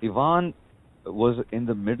 Yvonne was in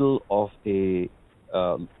the middle of a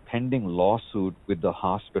pending lawsuit with the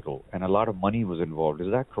hospital, and a lot of money was involved.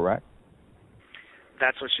 Is that correct?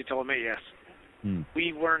 That's what she told me, yes.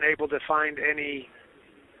 We weren't able to find any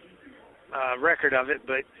record of it,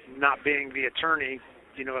 but not being the attorney,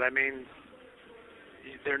 you know what I mean?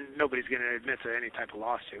 Nobody's going to admit to any type of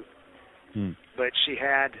lawsuit. But she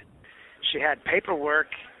had paperwork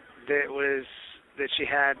that she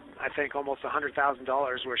had, I think, almost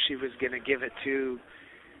 $100,000, where she was going to give it to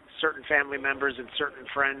certain family members and certain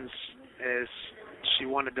friends as she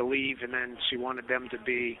wanted to leave, and then she wanted them to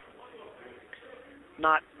be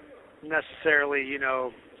not necessarily, you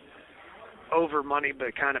know, over money,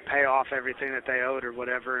 but kind of pay off everything that they owed or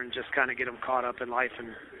whatever, and just kind of get them caught up in life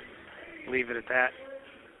and leave it at that.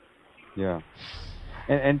 Yeah.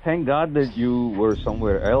 And thank God that you were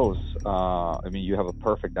somewhere else. I mean, you have a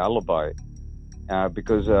perfect alibi.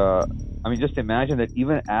 Because, I mean, just imagine that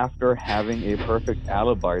even after having a perfect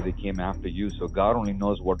alibi, they came after you. So God only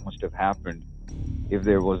knows what must have happened if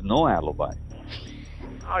there was no alibi.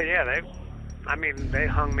 Oh, yeah. They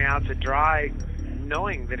hung me out to dry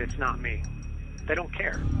knowing that it's not me. They don't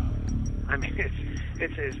care. I mean,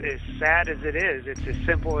 it's as sad as it is. It's as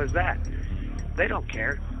simple as that. They don't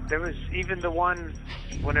care. There was even the one,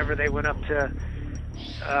 whenever they went up to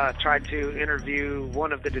try to interview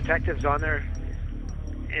one of the detectives on there,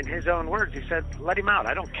 in his own words, he said, "Let him out.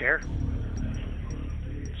 I don't care."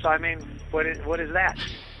 So, I mean, what is that?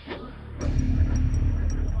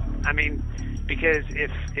 I mean, because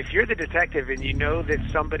if you're the detective and you know that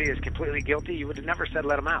somebody is completely guilty, you would have never said,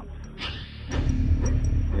 "Let him out."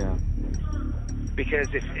 Yeah. Because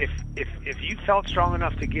if you felt strong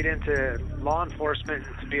enough to get into law enforcement,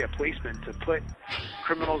 to be a policeman, to put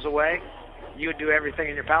criminals away, you would do everything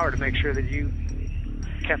in your power to make sure that you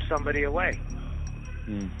kept somebody away.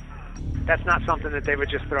 That's not something that they would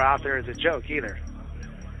just throw out there as a joke either.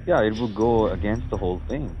 Yeah, it would go against the whole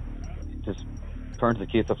thing. It just turns the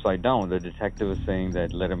case upside down. The detective is saying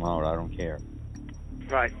that, "Let him out, I don't care."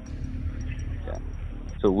 Right. Yeah.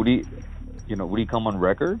 So would he come on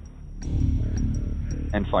record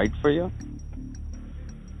and fight for you?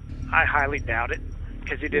 I highly doubt it,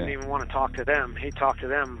 because he didn't even want to talk to them. He talked to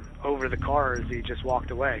them over the car as he just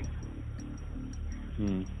walked away.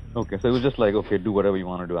 Okay, so it was just like, okay, do whatever you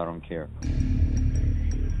want to do, I don't care.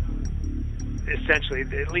 Essentially,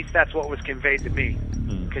 at least that's what was conveyed to me,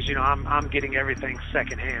 because you know I'm getting everything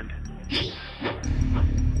secondhand.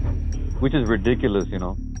 Which is ridiculous, you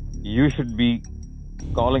know. You should be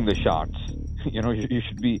calling the shots. You know, you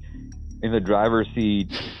should be in the driver's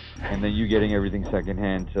seat, and then you getting everything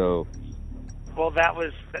secondhand. So, well, that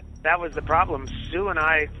was the problem. Sue and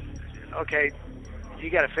I, okay, you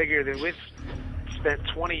got to figure that we've spent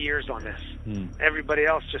 20 years on this. Everybody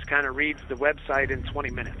else just kind of reads the website in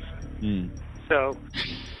 20 minutes. So,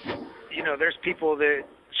 you know, there's people that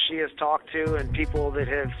she has talked to and people that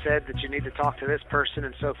have said that you need to talk to this person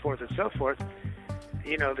and so forth and so forth.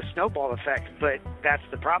 You know, the snowball effect, but that's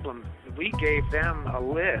the problem. We gave them a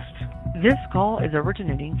list. This call is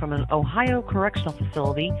originating from an Ohio correctional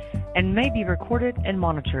facility and may be recorded and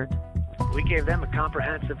monitored. We gave them a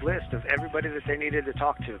comprehensive list of everybody that they needed to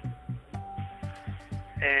talk to.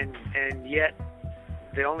 And yet,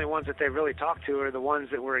 the only ones that they really talked to are the ones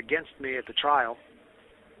that were against me at the trial.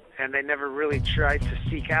 And they never really tried to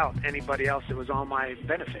seek out anybody else that was on my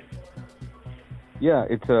benefit. Yeah,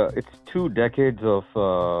 it's 2 decades of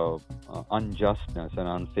unjustness and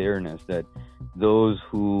unfairness that those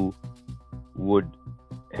who would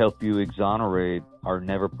help you exonerate are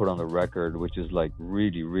never put on the record, which is like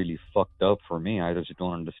really, really fucked up for me. I just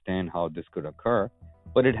don't understand how this could occur,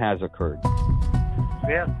 but it has occurred.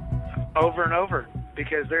 Yeah, over and over,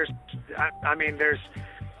 because there's,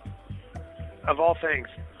 of all things,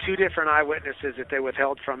 2 different eyewitnesses that they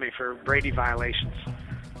withheld from me for Brady violations.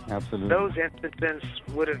 Absolutely. Those instances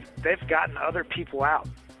they've gotten other people out,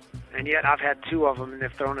 and yet I've had 2 of them and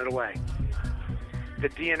they've thrown it away. The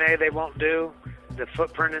DNA they won't do, the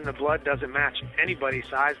footprint in the blood doesn't match anybody's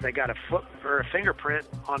size. They got a foot or a fingerprint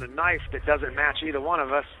on a knife that doesn't match either one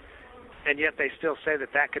of us, and yet they still say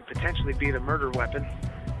that that could potentially be the murder weapon.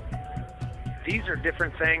 These are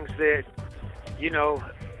different things that, you know,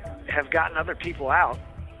 have gotten other people out,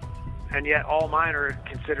 and yet all mine are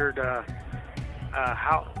considered,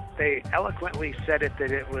 how they eloquently said it,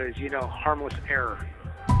 that it was, you know, harmless error.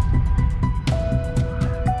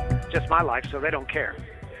 Just my life, so they don't care.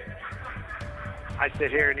 I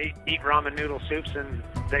sit here and eat ramen noodle soups, and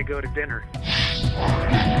they go to dinner.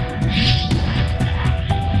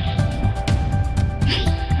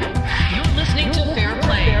 You're listening to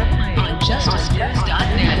FairPlay on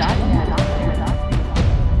JusticeNews.net.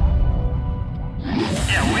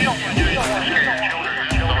 Yeah, we don't do this to scare children.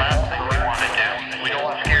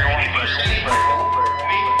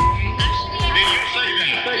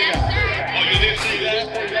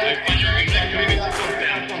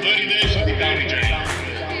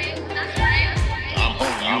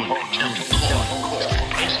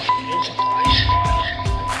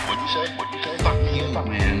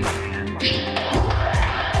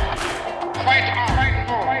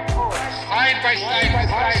 by side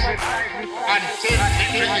until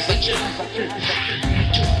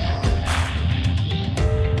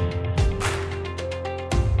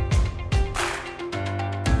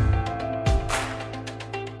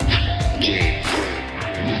Game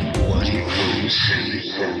 1 equals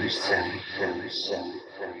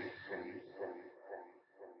 7.